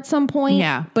banging her at some point,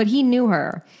 Yeah. but he knew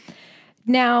her.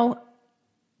 Now,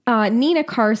 Nina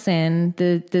Carson,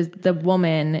 the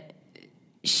woman,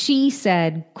 she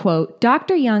said, quote,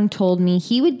 Dr. Young told me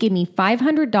he would give me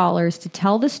 $500 to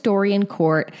tell the story in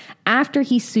court after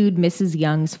he sued Mrs.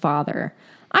 Young's father.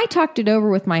 I talked it over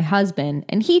with my husband,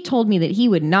 and he told me that he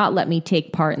would not let me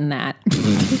take part in that.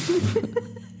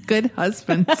 Good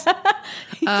husband.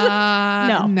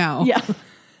 No. Yeah.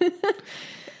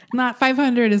 Not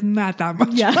 500 is not that much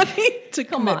money to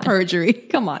commit perjury.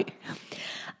 Come on.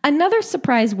 Another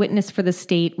surprise witness for the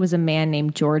state was a man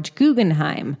named George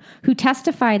Guggenheim, who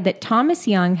testified that Thomas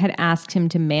Young had asked him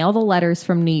to mail the letters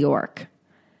from New York.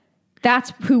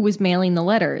 That's who was mailing the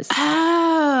letters.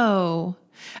 Oh.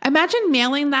 Imagine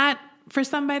mailing that for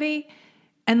somebody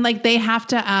and like they have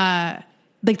to,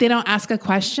 like they don't ask a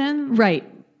question. Right.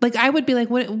 Like I would be like,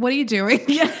 what are you doing?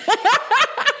 Yeah.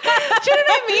 Do you know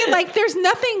what I mean? Like there's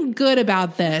nothing good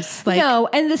about this. Like, no,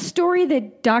 and the story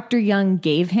that Dr. Young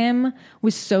gave him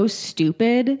was so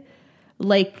stupid.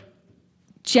 Like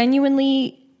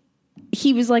genuinely,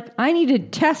 he was like, I need to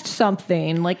test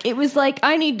something. Like it was like,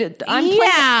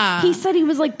 he said he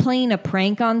was like playing a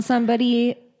prank on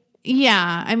somebody.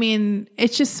 Yeah, I mean,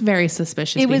 it's just very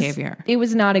suspicious behavior. It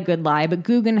was not a good lie, but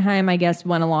Guggenheim, I guess,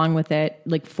 went along with it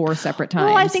like 4 separate times.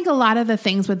 Well, I think a lot of the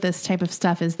things with this type of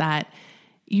stuff is that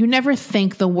you never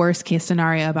think the worst case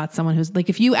scenario about someone who's like,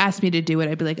 if you asked me to do it,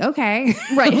 I'd be like, okay.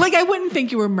 Right. Like I wouldn't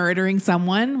think you were murdering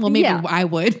someone. Well, maybe I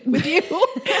would with you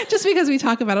just because we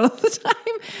talk about it all the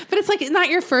time. But it's like not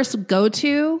your first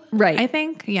go-to. Right. I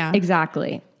think. Yeah.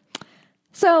 Exactly.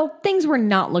 So things were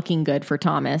not looking good for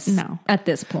Thomas at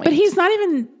this point. But he's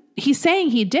saying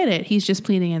he did it. He's just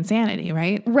pleading insanity,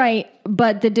 right? Right.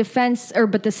 But the defense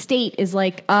but the state is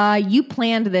like, you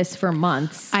planned this for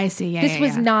months. I see. Yeah. This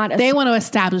was not they want to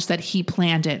establish that he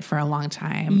planned it for a long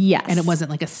time. Yes. And it wasn't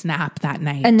like a snap that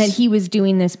night. And that he was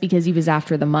doing this because he was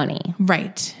after the money.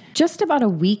 Right. Just about a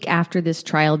week after this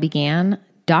trial began,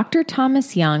 Dr.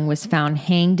 Thomas Young was found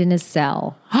hanged in his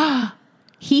cell.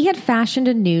 He had fashioned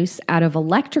a noose out of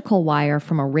electrical wire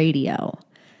from a radio.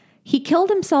 He killed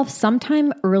himself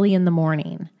sometime early in the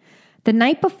morning. The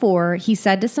night before, he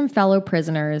said to some fellow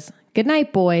prisoners, "Good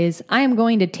night, boys. I am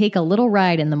going to take a little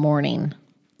ride in the morning."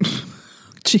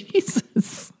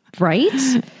 Jesus.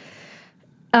 Right?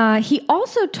 He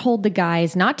also told the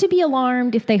guys not to be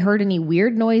alarmed if they heard any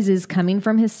weird noises coming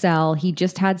from his cell. He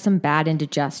just had some bad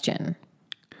indigestion.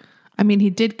 I mean, he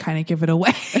did kind of give it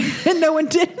away, and no one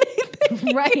did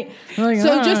anything. Right.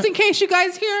 So just in case you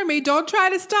guys hear me, don't try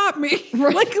to stop me.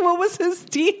 Right. Like, what was his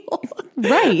deal?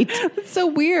 Right. It's so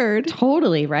weird.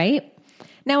 Totally, right?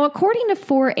 Now, according to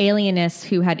 4 alienists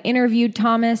who had interviewed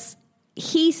Thomas,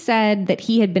 he said that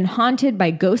he had been haunted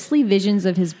by ghostly visions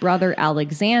of his brother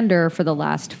Alexander for the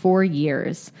last 4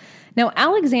 years. Now,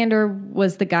 Alexander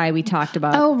was the guy we talked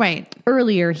about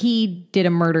earlier. He did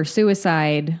a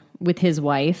murder-suicide with his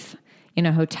wife in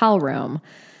a hotel room.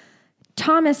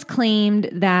 Thomas claimed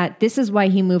that this is why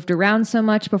he moved around so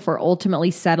much before ultimately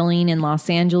settling in Los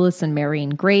Angeles and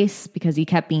marrying Grace, because he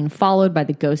kept being followed by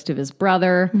the ghost of his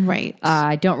brother. Right.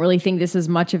 I don't really think this is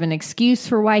much of an excuse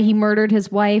for why he murdered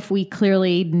his wife. We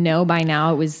clearly know by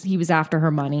now he was after her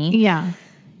money. Yeah.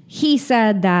 He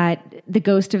said that the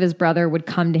ghost of his brother would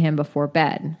come to him before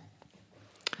bed.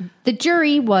 The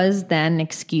jury was then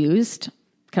excused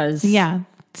because... Yeah.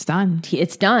 It's done.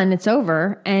 It's done. It's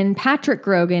over. And Patrick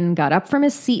Grogan got up from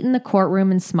his seat in the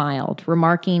courtroom and smiled,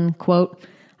 remarking, quote,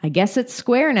 "I guess it's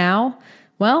square now.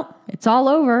 Well, it's all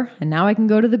over, and now I can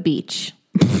go to the beach."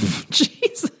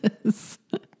 Jesus.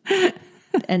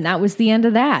 And that was the end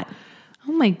of that.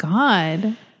 Oh, my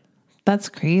God. That's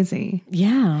crazy.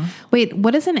 Yeah. Wait,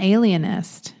 what is an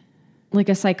alienist? Like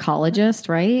a psychologist,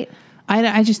 right?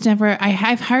 I just never,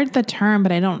 I've heard the term,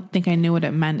 but I don't think I knew what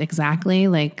it meant exactly.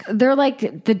 Like, they're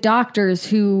like the doctors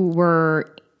who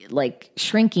were like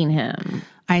shrinking him.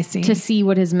 I see. To see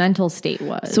what his mental state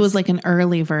was. So it was like an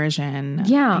early version.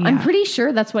 Yeah. I'm pretty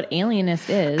sure that's what alienist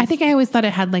is. I think I always thought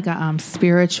it had like a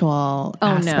spiritual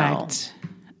aspect. No.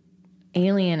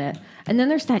 Alienist. And then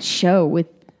there's that show with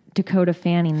Dakota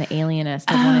Fanning, the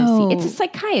alienist. I want to see. It's a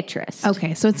psychiatrist.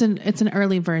 Okay, so it's an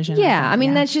early version. Yeah, I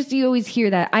mean that's just, you always hear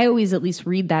that. I always at least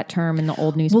read that term in the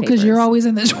old newspapers. Well, because you're always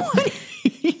in the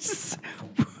 20s.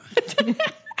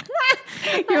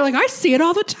 You're like, I see it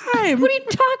all the time. What are you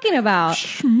talking about,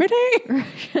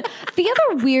 Schmitty? The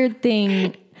other weird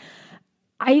thing,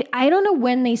 I don't know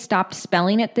when they stopped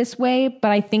spelling it this way,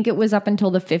 but I think it was up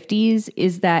until the 50s.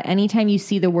 Is that anytime you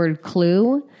see the word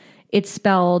clue, it's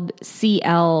spelled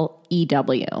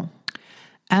C-L-E-W.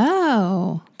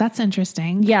 Oh, that's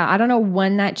interesting. Yeah, I don't know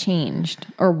when that changed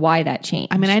or why that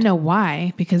changed. I mean, I know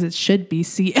why, because it should be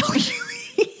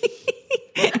C-L-U-E.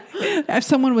 If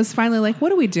someone was finally like,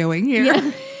 what are we doing here?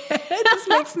 Yeah. It just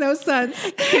makes no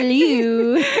sense.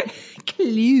 Clue.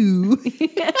 Clue.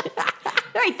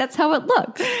 Right, that's how it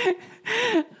looks.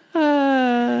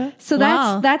 So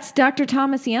wow. that's Dr.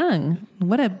 Thomas Young.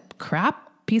 What a crap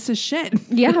piece of shit.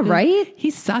 Yeah, right? He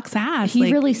sucks ass.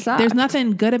 He really sucks. There's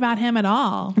nothing good about him at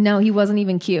all. No, he wasn't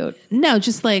even cute. No,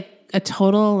 just like a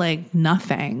total like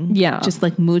nothing. Yeah. Just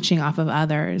like mooching off of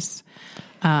others.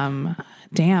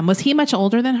 Damn. Was he much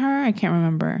older than her? I can't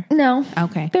remember. No.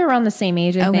 Okay. They're around the same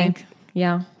age, I Okay. think.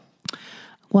 Yeah.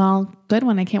 Well, good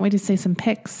one. I can't wait to see some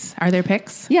pics. Are there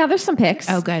pics? Yeah, there's some pics.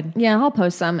 Oh, good. Yeah, I'll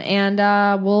post some. And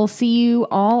we'll see you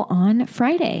all on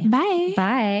Friday. Bye.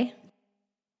 Bye.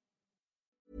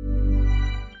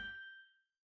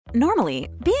 Normally,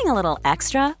 being a little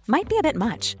extra might be a bit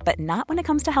much, but not when it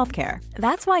comes to healthcare.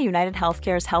 That's why United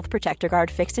Healthcare's Health Protector Guard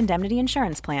fixed indemnity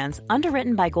insurance plans,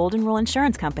 underwritten by Golden Rule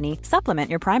Insurance Company, supplement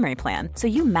your primary plan so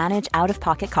you manage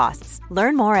out-of-pocket costs.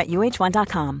 Learn more at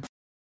uh1.com.